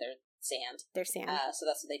 again, they're sand. They're sand. So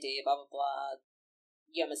that's what they do, blah, blah, blah.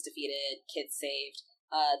 Yoma's defeated, kids saved.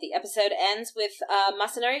 The episode ends with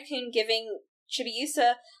Masanori-kun giving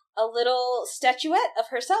Chibiusa a little statuette of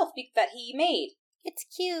herself that he made. It's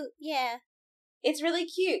cute, yeah. It's really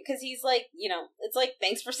cute, because he's like, it's like,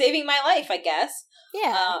 thanks for saving my life, I guess.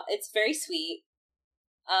 Yeah. It's very sweet.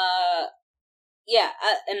 Yeah,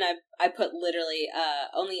 and I put literally,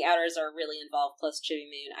 only outers are really involved, plus Chibi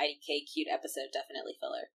Moon, IDK, cute episode, definitely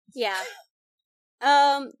filler. Yeah.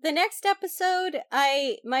 The next episode,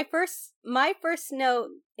 my first note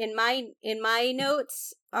in my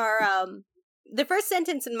notes are, the first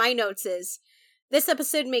sentence in my notes is, this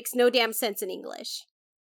episode makes no damn sense in English.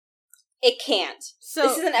 It can't. So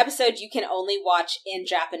this is an episode you can only watch in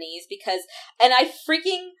Japanese and I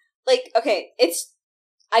freaking,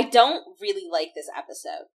 I don't really like this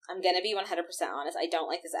episode. I'm gonna be 100% honest. I don't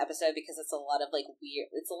like this episode because it's a lot of,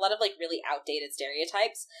 really outdated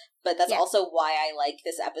stereotypes, but that's also why I like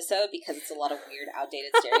this episode, because it's a lot of weird,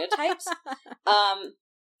 outdated stereotypes.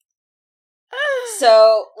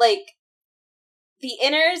 So, the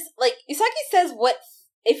inners, Usagi says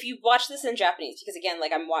if you watch this in Japanese, because again,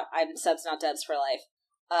 I'm subs not dubs for life,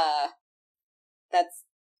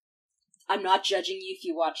 I'm not judging you if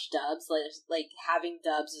you watch dubs, having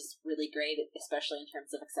dubs is really great, especially in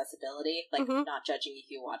terms of accessibility, not judging you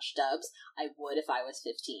if you watch dubs, I would if I was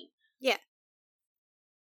 15. Yeah.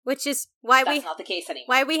 Which is why that's not the case anymore.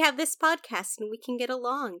 Why we have this podcast, and we can get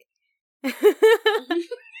along.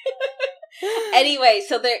 Anyway,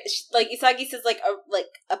 so there, Usagi says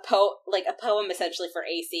a poem essentially for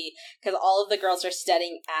AC, because all of the girls are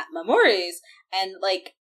studying at Mamoru's, and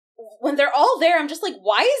when they're all there, I'm just like,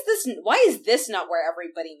 why is this not where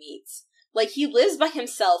everybody meets? He lives by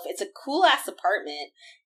himself. It's a cool ass apartment,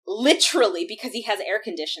 literally, because he has air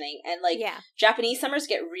conditioning, and Japanese summers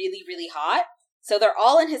get really, really hot. So they're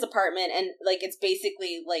all in his apartment, and, like, it's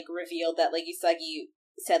basically, like, revealed that, like, Usagi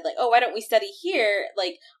said, like, oh, why don't we study here,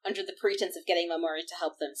 like, under the pretense of getting Mamoru to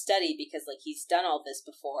help them study, because, like, he's done all this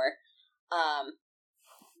before.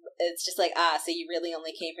 It's just like, so you really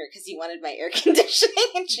only came here because you wanted my air conditioning?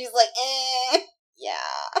 And she's like,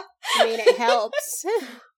 yeah. I mean, it helps.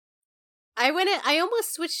 I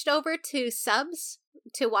almost switched over to subs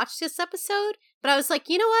to watch this episode, but I was like,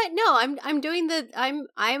 you know what? No,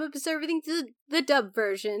 I'm observing the dub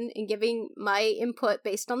version and giving my input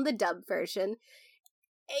based on the dub version.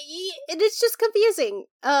 And it's just confusing.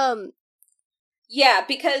 Yeah,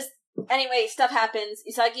 because anyway, stuff happens.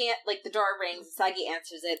 Usagi, like, the door rings. Usagi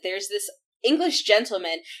answers it. There's this English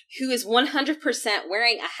gentleman who is 100%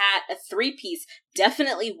 wearing a hat, a three-piece,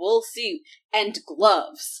 definitely wool suit, and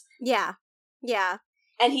gloves. Yeah. Yeah.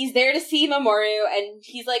 And he's there to see Mamoru, and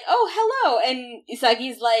he's like, oh, hello! And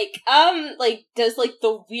Usagi's like, does, like,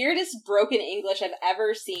 the weirdest broken English I've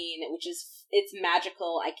ever seen, which is, it's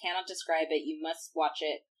magical. I cannot describe it. You must watch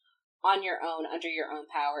it on your own, under your own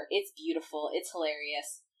power. It's beautiful. It's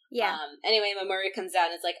hilarious. Yeah. Anyway, Mamoru comes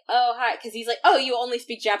out and is like, oh, hi, because he's like, oh, you only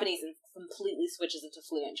speak Japanese, and completely switches into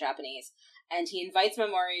fluent Japanese. And he invites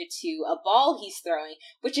Mamoru to a ball he's throwing,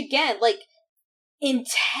 which, again, like,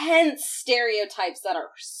 intense stereotypes that are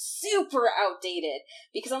super outdated,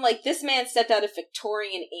 because I'm like, this man stepped out of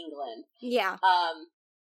Victorian England. Yeah.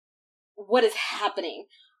 What is happening?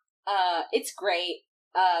 It's great.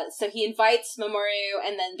 So he invites Mamoru,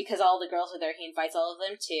 and then because all the girls are there, he invites all of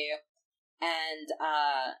them too. And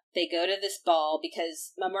they go to this ball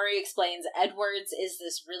because Mamoru explains Edwards is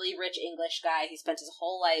this really rich English guy who spent his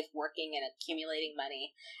whole life working and accumulating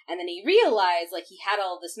money. And then he realized, like, he had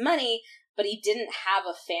all this money, but he didn't have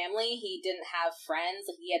a family, he didn't have friends,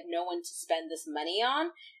 like, he had no one to spend this money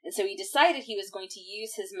on. And so he decided he was going to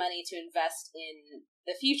use his money to invest in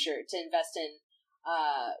the future, to invest in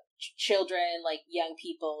children, like, young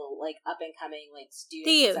people, like, up-and-coming, like,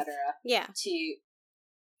 students, etc. Yeah.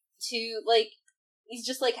 To, like, he's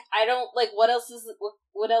just like, I don't, like, what else is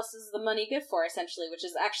the money good for, essentially, which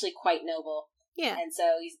is actually quite noble. Yeah. And so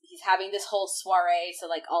he's having this whole soiree, so,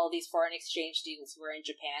 like, all of these foreign exchange students who are in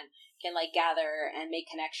Japan can, like, gather and make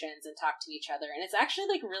connections and talk to each other, and it's actually,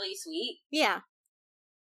 like, really sweet. Yeah.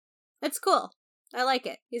 It's cool. I like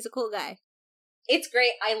it. He's a cool guy. It's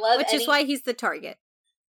great. I love Which is why he's the target.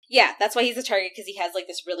 Yeah, that's why he's the target, because he has, like,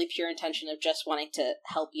 this really pure intention of just wanting to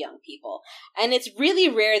help young people. And it's really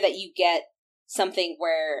rare that you get something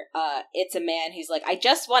where it's a man who's like, I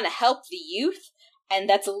just want to help the youth, and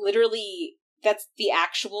that's the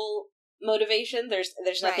actual motivation. There's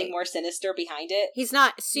nothing more sinister behind it. He's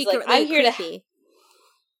not secretly like, I'm here creepy.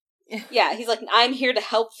 Yeah, he's like, I'm here to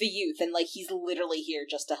help the youth, and, like, he's literally here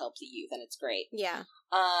just to help the youth, and it's great. Yeah.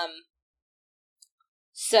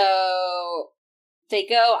 So they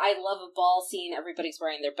go. I love a ball scene. Everybody's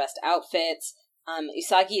wearing their best outfits.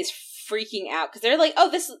 Usagi is freaking out because they're like, oh,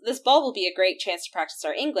 this ball will be a great chance to practice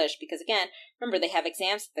our English, because, again, remember, they have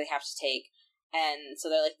exams that they have to take. And so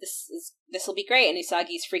they're like, this will be great. And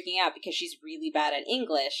Usagi's freaking out because she's really bad at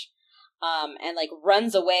English. And, like,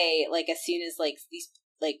 runs away, like, as soon as, like, these,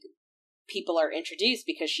 like, people are introduced,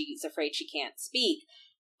 because she's afraid she can't speak.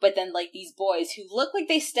 But then, like, these boys who look like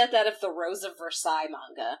they stepped out of the Rose of Versailles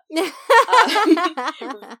manga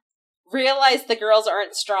realize the girls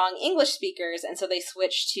aren't strong English speakers, and so they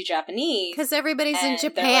switch to Japanese. Because everybody's in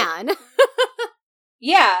Japan. Like,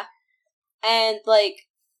 yeah. And, like,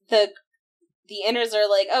 the inners are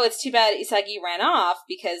like, oh, it's too bad Usagi ran off,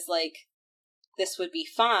 because, like, this would be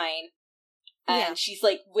fine. And she's,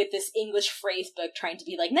 like, with this English phrase book trying to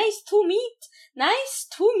be like, nice to meet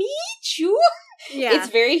you. Yeah. It's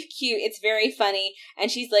very cute. It's very funny. And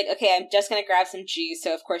she's like, okay, I'm just gonna grab some juice.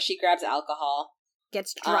 So, of course, she grabs alcohol.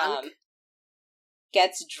 Gets drunk.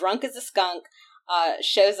 Gets drunk as a skunk.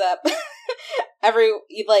 Shows up.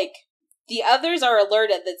 The others are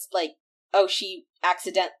alerted that's, like, oh, she thought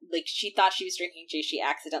she was drinking juice. She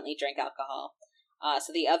accidentally drank alcohol.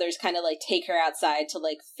 So the others kind of, like, take her outside to,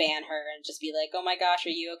 like, fan her and just be like, oh my gosh, are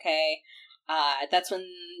you okay? That's when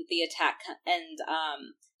the attack, and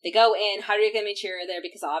they go in. Haruka and Michiru are there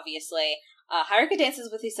because, obviously, Haruka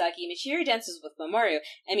dances with Usagi, Michiru dances with Mamoru,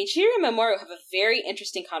 and Michiru and Mamoru have a very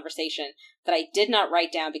interesting conversation that I did not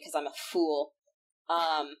write down because I'm a fool.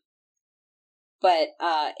 But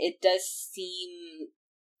it does seem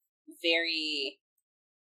very...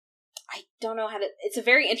 I don't know how to... It's a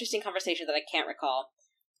very interesting conversation that I can't recall.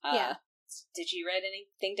 Yeah. Did you write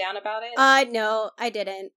anything down about it? No, I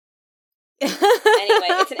didn't. Anyway,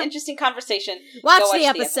 it's an interesting conversation. Watch the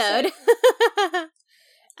episode.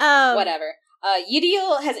 Whatever.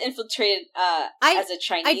 Yudiel has infiltrated as a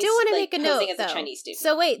Chinese. I do want to like, make a note, as though. a Chinese student.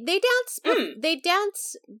 So wait, they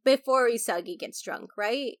dance before Usagi gets drunk,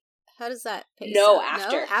 right? How does that pace No, out?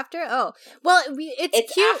 after. No, after. Oh, well,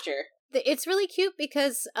 it's cute. After. It's really cute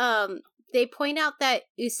because they point out that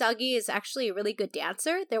Usagi is actually a really good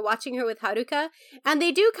dancer. They're watching her with Haruka, and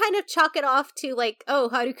they do kind of chalk it off to like, oh,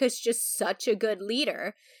 Haruka's just such a good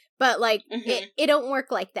leader. But like, it don't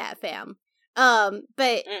work like that, fam.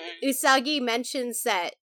 But Usagi mentions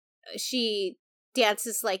that she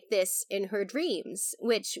dances like this in her dreams,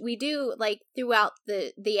 which we do like throughout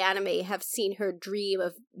the anime have seen her dream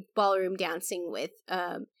of ballroom dancing with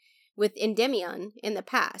Endymion in the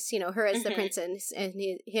past, you know, her as the princess and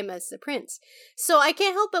him as the prince. So I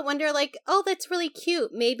can't help but wonder, like, oh, that's really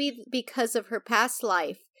cute. Maybe because of her past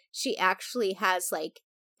life, she actually has like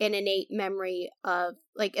an innate memory of,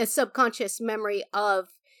 like, a subconscious memory of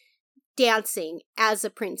dancing as a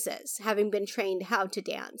princess, having been trained how to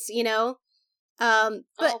dance, you know?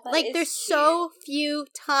 But like, there's cute. So few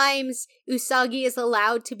times Usagi is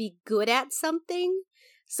allowed to be good at something.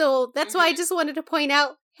 So that's why I just wanted to point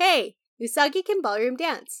out, hey, Usagi can ballroom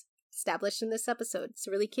dance. Established in this episode. It's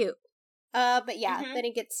really cute. But yeah, then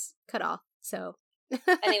it gets cut off, so.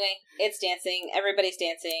 Anyway, it's dancing. Everybody's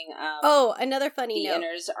dancing. Another funny note. The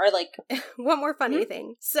inners are like... One more funny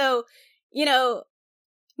thing. So, you know,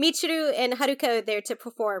 Michiru and Haruka are there to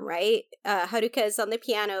perform, right? Haruka is on the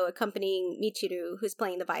piano accompanying Michiru, who's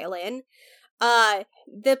playing the violin.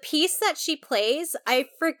 The piece that she plays, I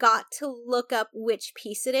forgot to look up which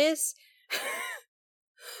piece it is.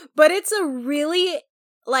 But it's a really,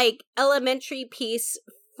 like, elementary piece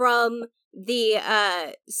from the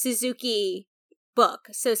Suzuki book.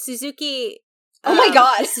 So Suzuki... Oh my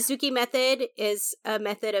god! The Suzuki method is a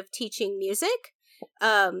method of teaching music.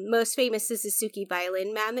 Most famous is the Suzuki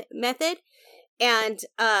violin method. And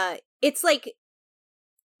it's, like,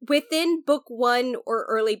 within book 1 or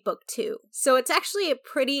early book 2. So it's actually a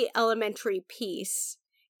pretty elementary piece.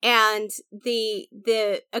 And the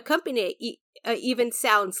accompaniment even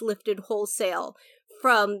sounds lifted wholesale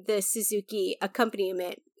from the Suzuki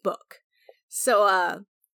accompaniment book. So,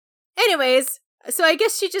 anyways, so I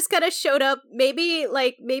guess she just kind of showed up. Maybe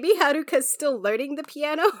Haruka's still learning the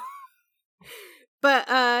piano. But,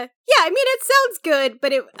 yeah, I mean, it sounds good,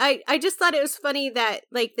 but I just thought it was funny that,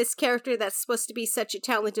 like, this character that's supposed to be such a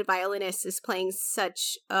talented violinist is playing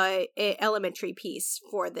such a elementary piece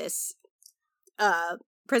for this,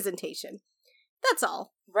 presentation. That's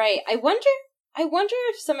all. Right. I wonder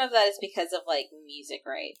if some of that is because of, like, music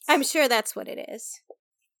rights. I'm sure that's what it is.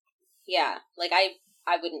 Yeah. Like, I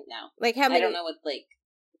wouldn't know. Like, how many... I don't know what, like,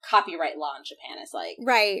 copyright law in Japan is like.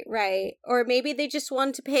 Right. Or maybe they just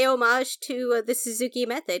wanted to pay homage to the Suzuki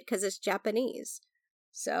method because it's Japanese.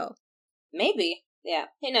 So. Maybe. Yeah.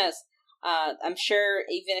 Who knows? I'm sure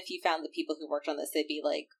even if you found the people who worked on this, they'd be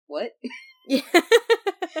like, what? Yeah.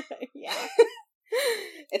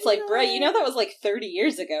 It's like, bruh, you know that was like 30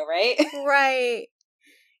 years ago, right? Right.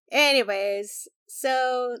 Anyways,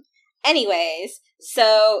 so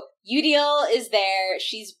Yudiel is there.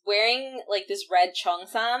 She's wearing like this red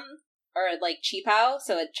cheongsam, or like qipao,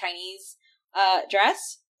 so a Chinese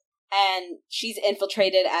dress. And she's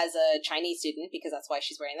infiltrated as a Chinese student because that's why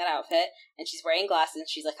she's wearing that outfit. And she's wearing glasses and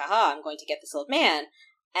she's like, haha, I'm going to get this old man.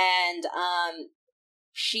 And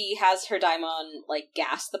she has her daimon like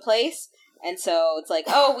gas the place. And so it's like,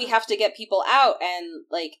 oh, we have to get people out. And,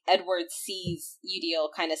 like, Edward sees Yudiel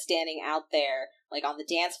kind of standing out there, like, on the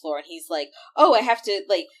dance floor. And he's like, oh, I have to,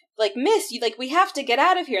 like, miss, you, like, we have to get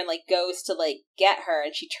out of here. And, like, goes to, like, get her.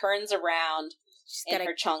 And she turns around in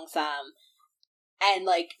her cheongsam. And,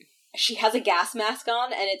 like, she has a gas mask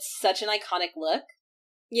on. And it's such an iconic look.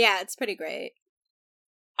 Yeah, it's pretty great.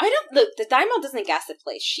 The daimon doesn't gas the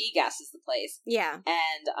place. She gasses the place. Yeah.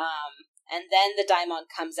 And then the daimon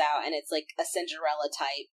comes out, and it's like a Cinderella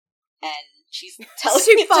type, and she's telling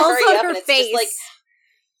she me to hurry on up, her and it's face. just like,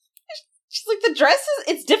 she's like, the dress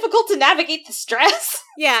it's difficult to navigate the stress.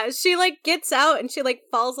 Yeah, she like gets out, and she like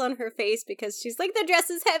falls on her face because she's like, the dress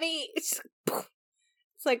is heavy. It's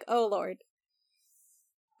like, oh lord.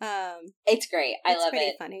 It's great. I love it. It's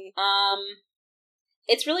pretty funny.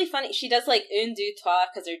 It's really funny. She does like un, deux, trois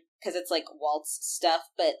because it's like waltz stuff,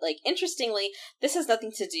 but like interestingly, this has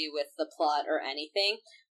nothing to do with the plot or anything.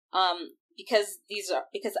 Because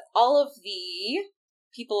all of the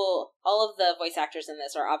voice actors in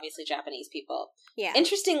this are obviously Japanese people. Yeah.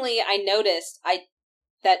 Interestingly, I noticed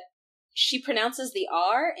that she pronounces the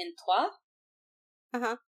R in trois.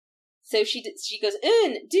 Uh-huh. So she goes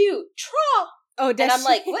un, deux, trois. Oh, does and I'm she?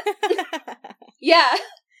 like, what? Yeah.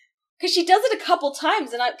 Because she does it a couple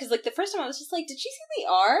times, and because like the first time I was just like, did she say the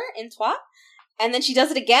R in trois? And then she does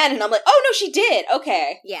it again, and I'm like, oh, no, she did!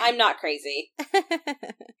 Okay. Yeah. I'm not crazy.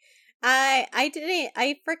 I didn't,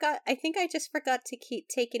 I forgot, I think I just forgot to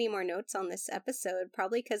take any more notes on this episode,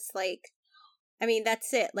 probably because, like, I mean,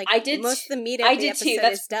 that's it. Like, most of the meat of the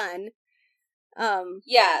episode is done.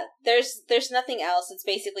 Yeah, there's nothing else. It's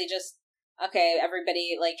basically just, okay,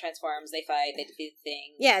 everybody, like, transforms, they fight, they defeat the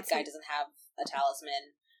thing. Yeah, guy doesn't have a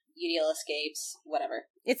talisman, UDL escapes, whatever.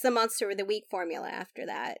 It's the monster with the weak formula after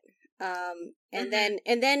that. And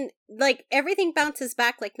then like everything bounces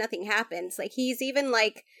back like nothing happens. Like he's even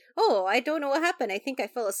like, oh, I don't know what happened. I think I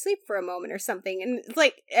fell asleep for a moment or something. And it's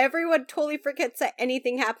like everyone totally forgets that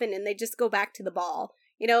anything happened and they just go back to the ball.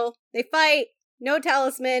 You know, they fight, no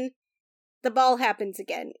talisman, the ball happens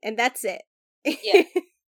again, and that's it. Yeah.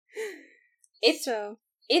 It's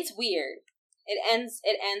weird. It ends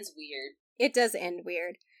weird. It does end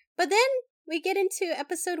weird. But then we get into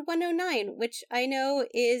episode 109, which I know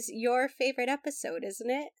is your favorite episode, isn't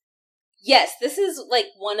it? Yes, this is, like,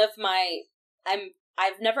 one of my...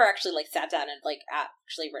 I've never actually, like, sat down and, like,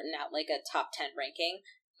 actually written out, like, a top 10 ranking,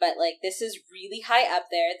 but, like, this is really high up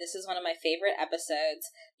there. This is one of my favorite episodes,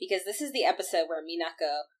 because this is the episode where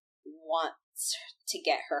Minako wants to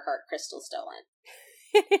get her heart crystal stolen.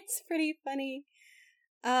 It's pretty funny.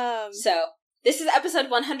 So, this is episode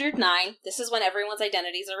 109. This is when everyone's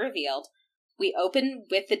identities are revealed. We open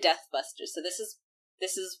with the Deathbusters. So this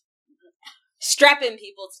is strap in,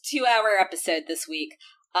 people. It's a 2-hour episode this week.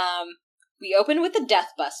 We open with the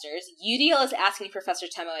Deathbusters. UDL is asking Professor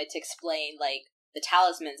Tomoe to explain, like, the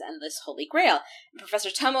talismans and this Holy Grail. And Professor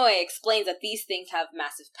Tomoe explains that these things have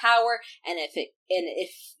massive power, and if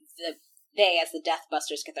they, as the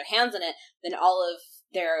Deathbusters, get their hands on it, then all of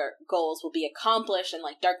their goals will be accomplished, and,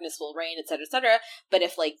 like, darkness will reign, etc., etc. But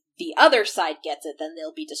if, like, the other side gets it, then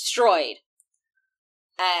they'll be destroyed.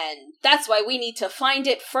 And that's why we need to find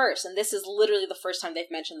it first. And this is literally the first time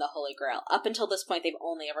they've mentioned the Holy Grail. Up until this point, they've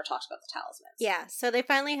only ever talked about the talismans. Yeah, so they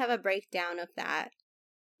finally have a breakdown of that.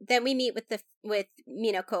 Then we meet with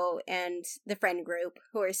Minako and the friend group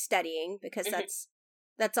who are studying, because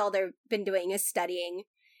that's all they've been doing is studying.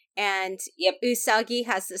 And Usagi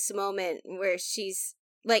has this moment where she's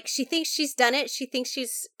like, she thinks she's done it. She thinks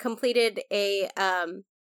she's completed a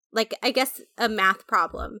like, I guess, a math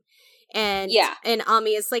problem. And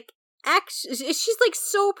Ami is like, she's like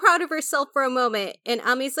so proud of herself for a moment, and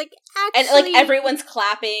Ami's like, actually, and like everyone's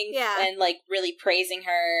clapping and like really praising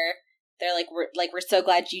her. They're like, we're so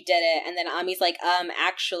glad you did it. And then Ami's like,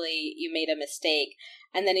 actually, you made a mistake.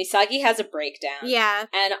 And then Usagi has a breakdown. Yeah,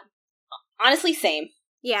 and honestly, same.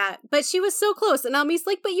 Yeah, but she was so close, and Ami's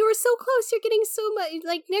like, but you were so close. You're getting so much.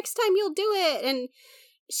 Like, next time you'll do it. And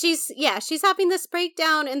she's having this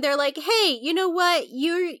breakdown, and they're like, hey, you know what,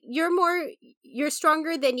 you're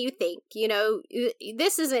stronger than you think, you know,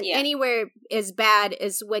 this isn't anywhere as bad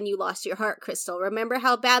as when you lost your heart crystal. Remember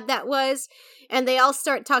how bad that was? And they all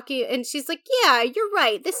start talking, and she's like, yeah, you're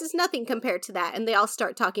right, this is nothing compared to that. And they all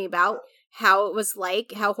start talking about how it was,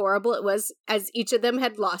 like, how horrible it was as each of them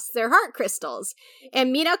had lost their heart crystals.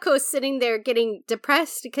 And Minako's sitting there getting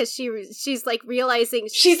depressed because she's like realizing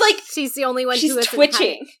she's the only one who isn't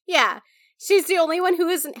twitching. She's the only one who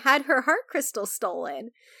hasn't had her heart crystal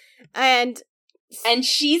stolen. And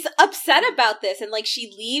she's upset about this, and like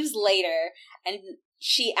she leaves later and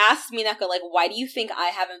she asks Minako, like, why do you think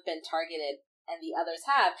I haven't been targeted and the others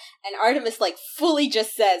have? And Artemis, like, fully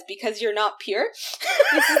just says, because you're not pure.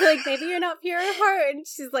 She's like, maybe you're not pure of heart. And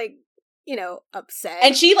she's like, you know, upset.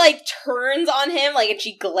 And she, like, turns on him, like, and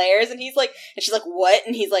she glares, and he's like, and she's like, what?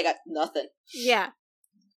 And he's like, nothing. Yeah.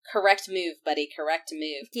 Correct move, buddy. Correct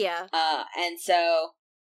move. Yeah. And so,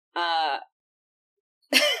 I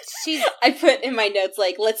put in my notes,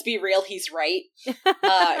 like, let's be real, he's right.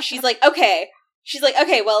 She's like, okay. She's like,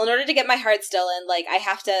 okay, well, in order to get my heart stolen, like, I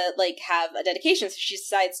have to, like, have a dedication. So she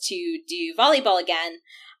decides to do volleyball again.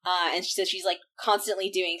 And she says she's, like, constantly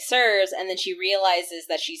doing serves. And then she realizes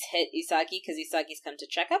that she's hit Usagi because Usagi's come to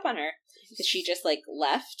check up on her. Because she just, like,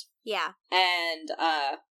 left. Yeah.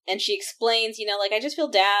 And she explains, you know, like, I just feel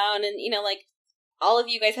down. And, you know, like, all of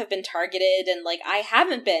you guys have been targeted. And, like, I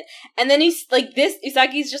haven't been. And then he's, like,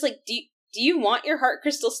 Usagi's just like, do you want your heart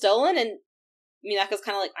crystal stolen? And Minako's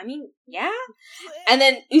kind of like, I mean, yeah. And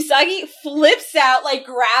then Usagi flips out, like,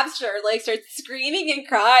 grabs her, like, starts screaming and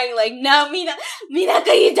crying, like, no, Minako,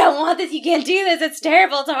 you don't want this, you can't do this, it's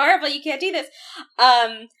terrible, it's horrible, you can't do this.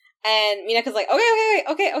 And Minako's like,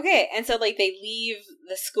 okay. And so, like, they leave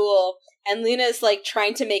the school, and Luna's, like,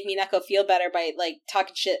 trying to make Minako feel better by, like,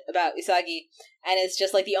 talking shit about Usagi. And it's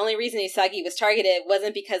just, like, the only reason Usagi was targeted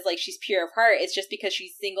wasn't because, like, she's pure of heart, it's just because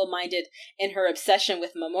she's single-minded in her obsession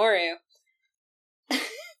with Mamoru.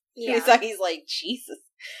 Yeah. Usagi's like, Jesus.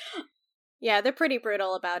 Yeah, they're pretty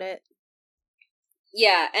brutal about it.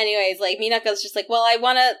 Yeah, anyways, like, Minako's just like, well, I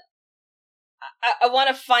want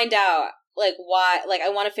to find out, like, why, like, I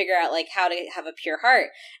want to figure out, like, how to have a pure heart.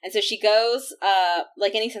 And so she goes,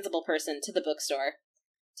 like any sensible person, to the bookstore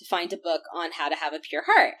to find a book on how to have a pure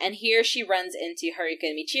heart. And here she runs into Haruka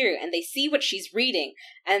and Michiru, and they see what she's reading,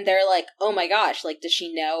 and they're like, oh my gosh, like, does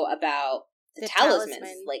she know about the talismans?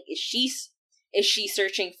 Talisman. Like, is she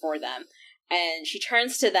searching for them? And she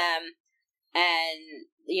turns to them, and,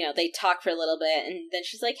 you know, they talk for a little bit, and then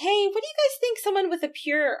she's like, hey, what do you guys think someone with a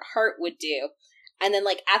pure heart would do? And then,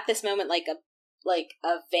 like, at this moment, like a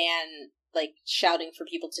van, like, shouting for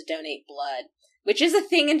people to donate blood, which is a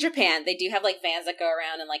thing in Japan. They do have, like, vans that go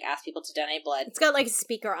around and, like, ask people to donate blood. It's got, like, a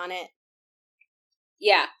speaker on it.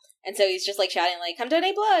 Yeah. And so he's just, like, shouting, like, come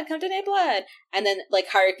donate blood, come donate blood. And then, like,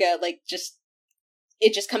 Haruka, like,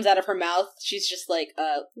 it just comes out of her mouth. She's just like,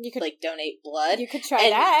 you could, like, donate blood. You could try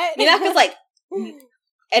and that. Minako's like,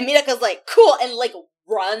 and Minako's like, cool, and, like,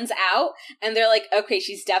 runs out. And they're like, okay,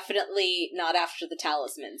 she's definitely not after the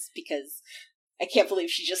talismans, because I can't believe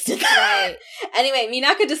she just did that. Right. Anyway,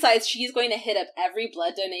 Minako decides she's going to hit up every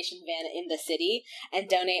blood donation van in the city and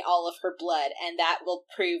donate all of her blood, and that will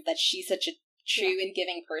prove that she's such a true and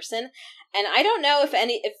giving person. And I don't know if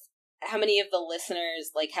how many of the listeners,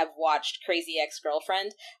 like, have watched Crazy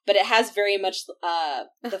Ex-Girlfriend, but it has very much the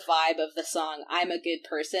vibe of the song I'm a Good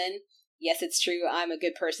Person. Yes, it's true, I'm a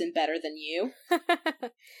good person better than you.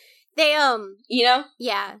 They, you know?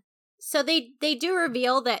 Yeah. So they do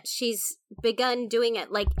reveal that she's begun doing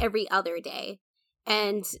it, like, every other day.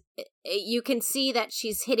 And you can see that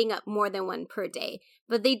she's hitting up more than one per day.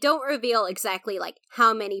 But they don't reveal exactly, like,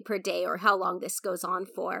 how many per day or how long this goes on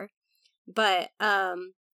for. But,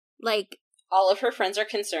 like... all of her friends are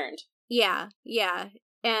concerned. Yeah.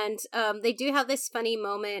 And they do have this funny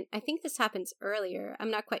moment. I think this happens earlier.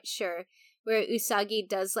 I'm not quite sure. Where Usagi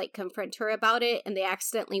does, like, confront her about it, and they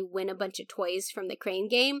accidentally win a bunch of toys from the crane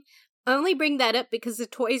game. I only bring that up because the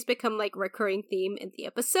toys become, like, recurring theme in the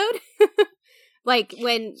episode. Like,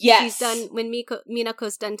 when she's done, when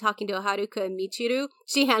Minako's done talking to Haruka and Michiru,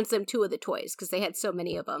 she hands them 2 of the toys, because they had so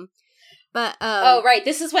many of them. But, oh, right,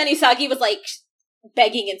 this is when Usagi was, like,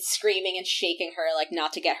 begging and screaming and shaking her, like,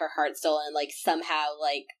 not to get her heart stolen, like, somehow,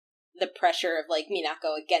 like, the pressure of, like,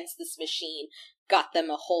 Minako against this machine got them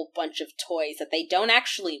a whole bunch of toys that they don't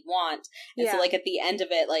actually want. And so, like, at the end of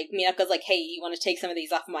it, like, Minako's like, hey, you want to take some of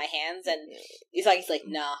these off my hands? And Usagi's like,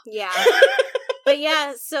 nah. Yeah. But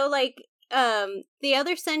yeah, so, like, the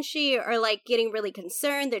other senshi are, like, getting really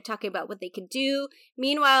concerned. They're talking about what they could do.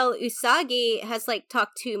 Meanwhile, Usagi has, like,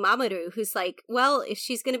 talked to Mamoru, who's like, well, if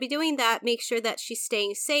she's gonna be doing that, make sure that she's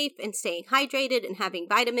staying safe and staying hydrated and having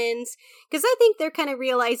vitamins. Because I think they're kind of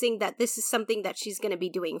realizing that this is something that she's gonna be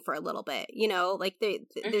doing for a little bit, you know? Like,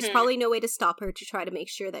 there's probably no way to stop her to try to make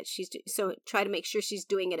sure that try to make sure she's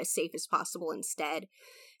doing it as safe as possible instead.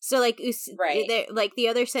 So, like, right. Like, the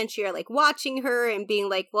other senshi are, like, watching her and being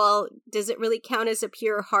like, well, does it really count as a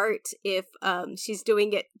pure heart if she's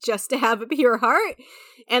doing it just to have a pure heart?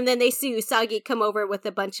 And then they see Usagi come over with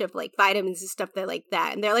a bunch of, like, vitamins and stuff like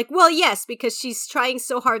that. And they're like, well, yes, because she's trying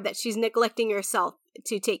so hard that she's neglecting herself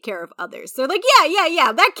to take care of others. They're like,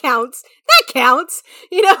 yeah, that counts. That counts.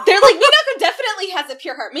 You know? They're like, Minako definitely has a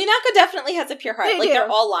pure heart. Minako definitely has a pure heart. They do. They're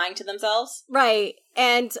all lying to themselves. Right.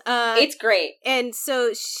 And it's great. And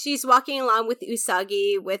so she's walking along with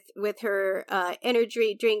Usagi with her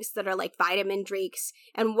energy drinks that are like vitamin drinks,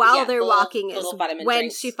 and while they're walking is when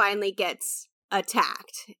drinks. She finally gets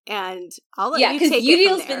attacked. And I'll let you take it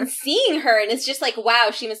from there. Been seeing her, and it's just like, wow,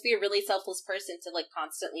 she must be a really selfless person to, like,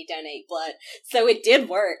 constantly donate blood. So it did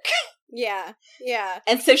work. Yeah.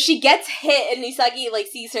 And so she gets hit, and Usagi, like,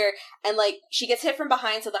 sees her, and, like, she gets hit from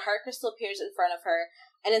behind, so the heart crystal appears in front of her,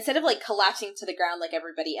 and instead of, like, collapsing to the ground like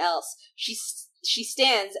everybody else, she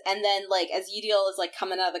stands, and then, like, as Yudiel is, like,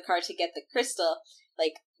 coming out of the car to get the crystal,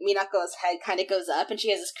 like, Minako's head kind of goes up, and she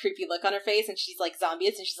has this creepy look on her face, and she's, like,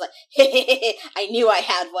 zombies, and she's like, hey, I knew I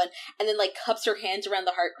had one, and then, like, cups her hands around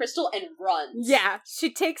the heart crystal and runs. Yeah,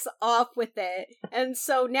 she takes off with it, and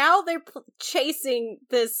so now they're chasing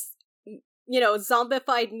this, you know,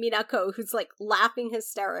 zombified Minako, who's, like, laughing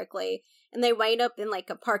hysterically, and they wind up in, like,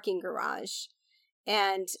 a parking garage.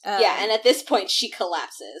 And and at this point she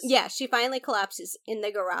collapses. Yeah, she finally collapses in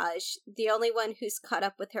the garage. The only one who's caught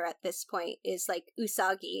up with her at this point is, like,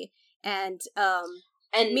 Usagi and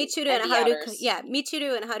Michiru and Haruka. Yeah,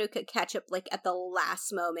 Michiru and Haruka catch up, like, at the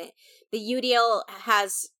last moment. The Yudiel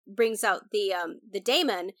brings out the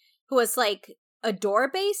daemon, who was, like, a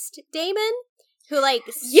door-based daemon. who like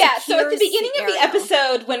yeah. So at the secures beginning of the area.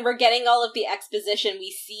 episode, when we're getting all of the exposition,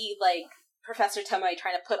 we see like Professor Tomoe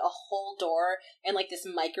trying to put a whole door in like this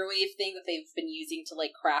microwave thing that they've been using to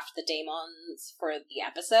like craft the daemons for the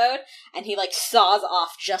episode, and he like saws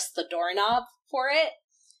off just the doorknob for it.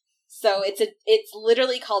 So it's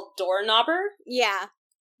literally called Doorknobber. Yeah.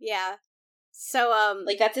 So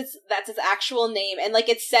like that's its actual name, and like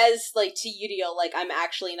it says like to Udiel like I'm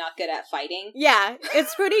actually not good at fighting. Yeah,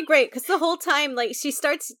 it's pretty great because the whole time like she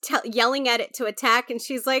starts yelling at it to attack, and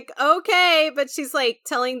she's like okay, but she's like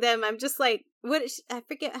telling them I'm just like I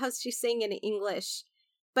forget how she's saying it in English,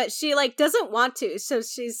 but she like doesn't want to, so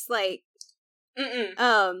she's like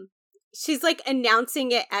she's like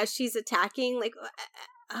announcing it as she's attacking, like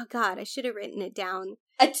oh god, I should have written it down.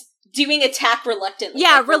 Doing attack reluctantly.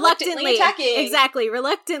 Yeah, like, reluctantly attacking. Exactly,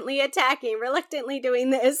 reluctantly attacking, reluctantly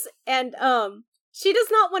doing this, and she does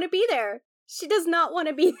not want to be there. She does not want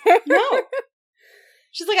to be there. No.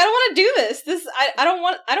 She's like, I don't want to do this. I don't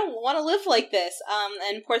want to live like this.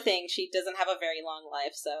 And poor thing, she doesn't have a very long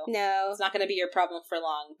life, so no, it's not going to be your problem for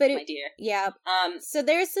long, but my dear. Yeah. So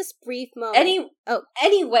there's this brief moment.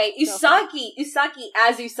 Anyway, Usagi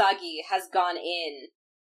as Usagi has gone in.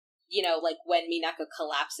 You know, like, when Minako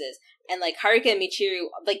collapses. And, like, Haruka and Michiru,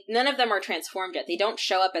 like, none of them are transformed yet. They don't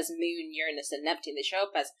show up as Moon, Uranus, and Neptune. They show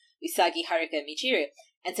up as Usagi, Haruka, and Michiru.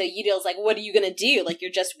 And so Udiel's like, what are you gonna do? Like, you're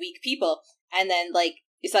just weak people. And then, like,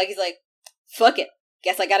 Usagi's like, fuck it.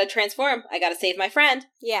 Guess I gotta transform. I gotta save my friend.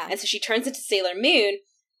 Yeah. And so she turns into Sailor Moon,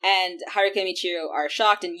 and Haruka and Michiru are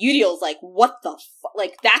shocked, and Udiel's like, what the fuck?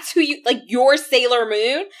 Like, that's who you, like, you're Sailor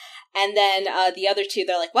Moon? And then the other two,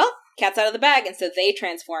 they're like, well, cat's out of the bag, and so they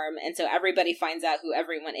transform, and so everybody finds out who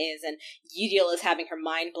everyone is, and Udiel is having her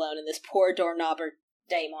mind blown, and this poor doorknobber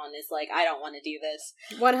daemon is like, I don't want to do this.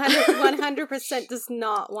 100% does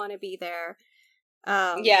not want to be there.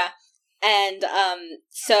 Yeah, and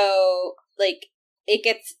so like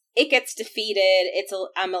it gets defeated.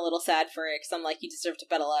 I'm a little sad for it because I'm like, you deserve a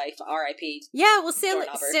better life. R.I.P. Yeah, well, Sailor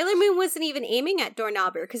Moon wasn't even aiming at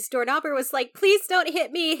Doorknobber because Doorknobber was like, please don't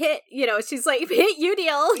hit me, she's like, hit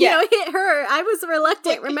Udiel, hit her. I was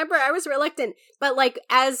reluctant. Remember, I was reluctant. But like,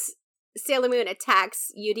 as Sailor Moon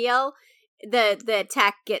attacks Udiel, the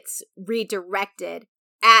attack gets redirected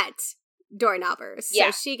at Doorknobber.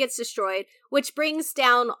 So she gets destroyed, which brings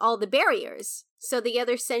down all the barriers. So the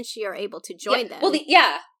other Senshi are able to join them. Well,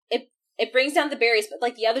 it brings down the barriers, but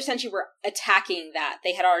like the other Senshi were attacking that.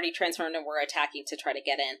 They had already transformed and were attacking to try to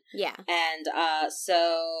get in. Yeah. And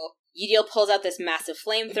so Udiel pulls out this massive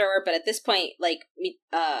flamethrower, but at this point, like,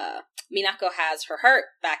 Minako has her heart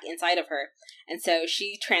back inside of her, and so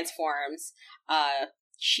she transforms.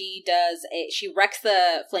 She wrecks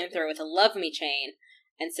the flamethrower with a Love Me chain,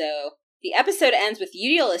 and so the episode ends with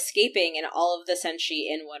Udiel escaping and all of the Senshi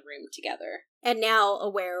in one room together. And now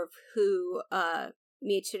aware of who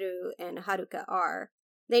Michiru and Haruka are.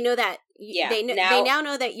 They know that they now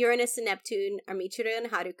know that Uranus and Neptune are Michiru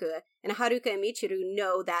and Haruka and Michiru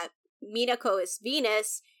know that Minako is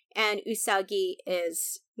Venus and Usagi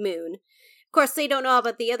is Moon. Of course, they don't know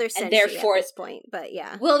about the other Senshi at this point, but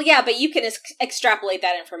yeah. Well, yeah, but you can extrapolate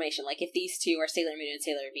that information. Like, if these two are Sailor Moon and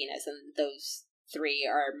Sailor Venus, and those three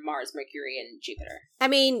are Mars, Mercury, and Jupiter. I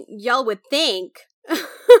mean, y'all would think.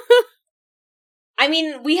 I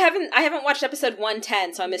mean, I haven't watched episode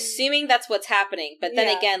 110, so I'm assuming that's what's happening. But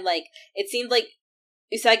then again, like, it seemed like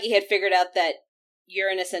Usagi had figured out that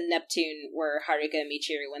Uranus and Neptune were Haruka and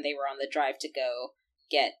Michiru when they were on the drive to go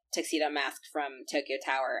get Tuxedo Mask from Tokyo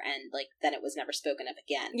Tower, and, like, then it was never spoken of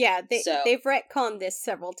again. Yeah, they've retconned this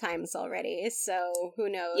several times already, so who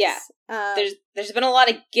knows? Yeah. There's been a lot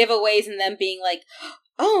of giveaways and them being like,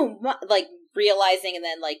 oh, like, realizing and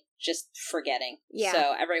then, like, just forgetting. Yeah.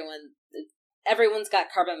 So everyone's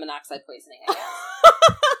got carbon monoxide poisoning, I guess.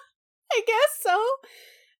 I guess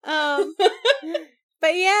so.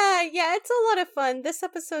 But yeah, it's a lot of fun. This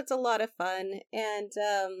episode's a lot of fun, and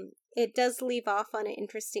it does leave off on an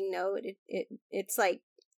interesting note. It's like,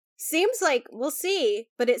 seems like, we'll see,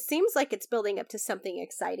 but it seems like it's building up to something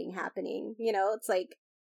exciting happening. It's like,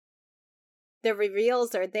 the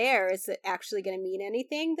reveals are there. Is it actually going to mean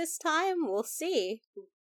anything this time? We'll see.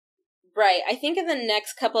 Right. I think in the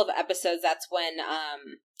next couple of episodes, that's when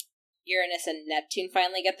Uranus and Neptune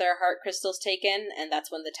finally get their heart crystals taken, and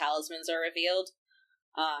that's when the talismans are revealed.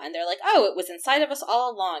 And they're like, oh, it was inside of us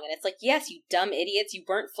all along. And it's like, yes, you dumb idiots, you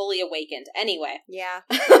weren't fully awakened. Anyway. Yeah.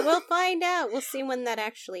 We'll find out. We'll see when that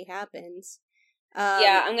actually happens.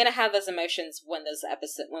 Yeah, I'm gonna have those emotions when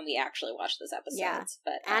we actually watch those episodes. Yeah.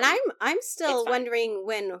 But and I'm still wondering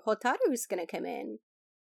when Hotaru's gonna come in.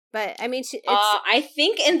 But I mean, I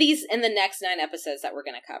think in the next 9 episodes that we're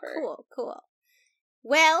gonna cover. Cool.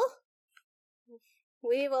 Well,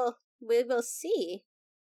 we will see.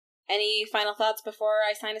 Any final thoughts before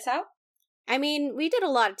I sign us out? I mean, we did a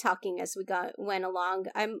lot of talking as we went along.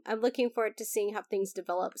 I'm looking forward to seeing how things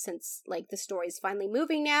develop since like the story's finally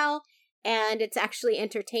moving now and it's actually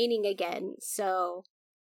entertaining again. So,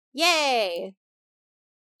 yay!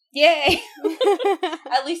 Yay!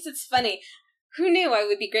 At least it's funny. Who knew I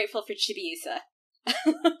would be grateful for Chibiusa?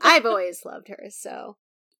 I've always loved her, so.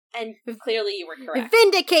 And clearly you were correct.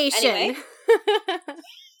 Vindication! Anyway.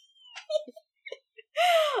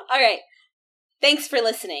 Alright. Thanks for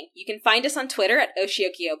listening. You can find us on Twitter at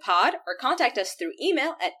OshiokiyoPod or contact us through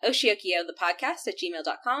email at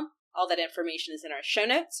oshiokiyothepodcast@gmail.com. All that information is in our show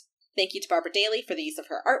notes. Thank you to Barbara Daly for the use of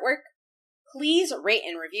her artwork. Please rate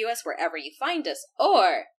and review us wherever you find us,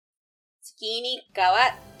 or... Tsuki ni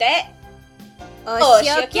kawatte...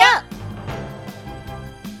 Oshiokiyo!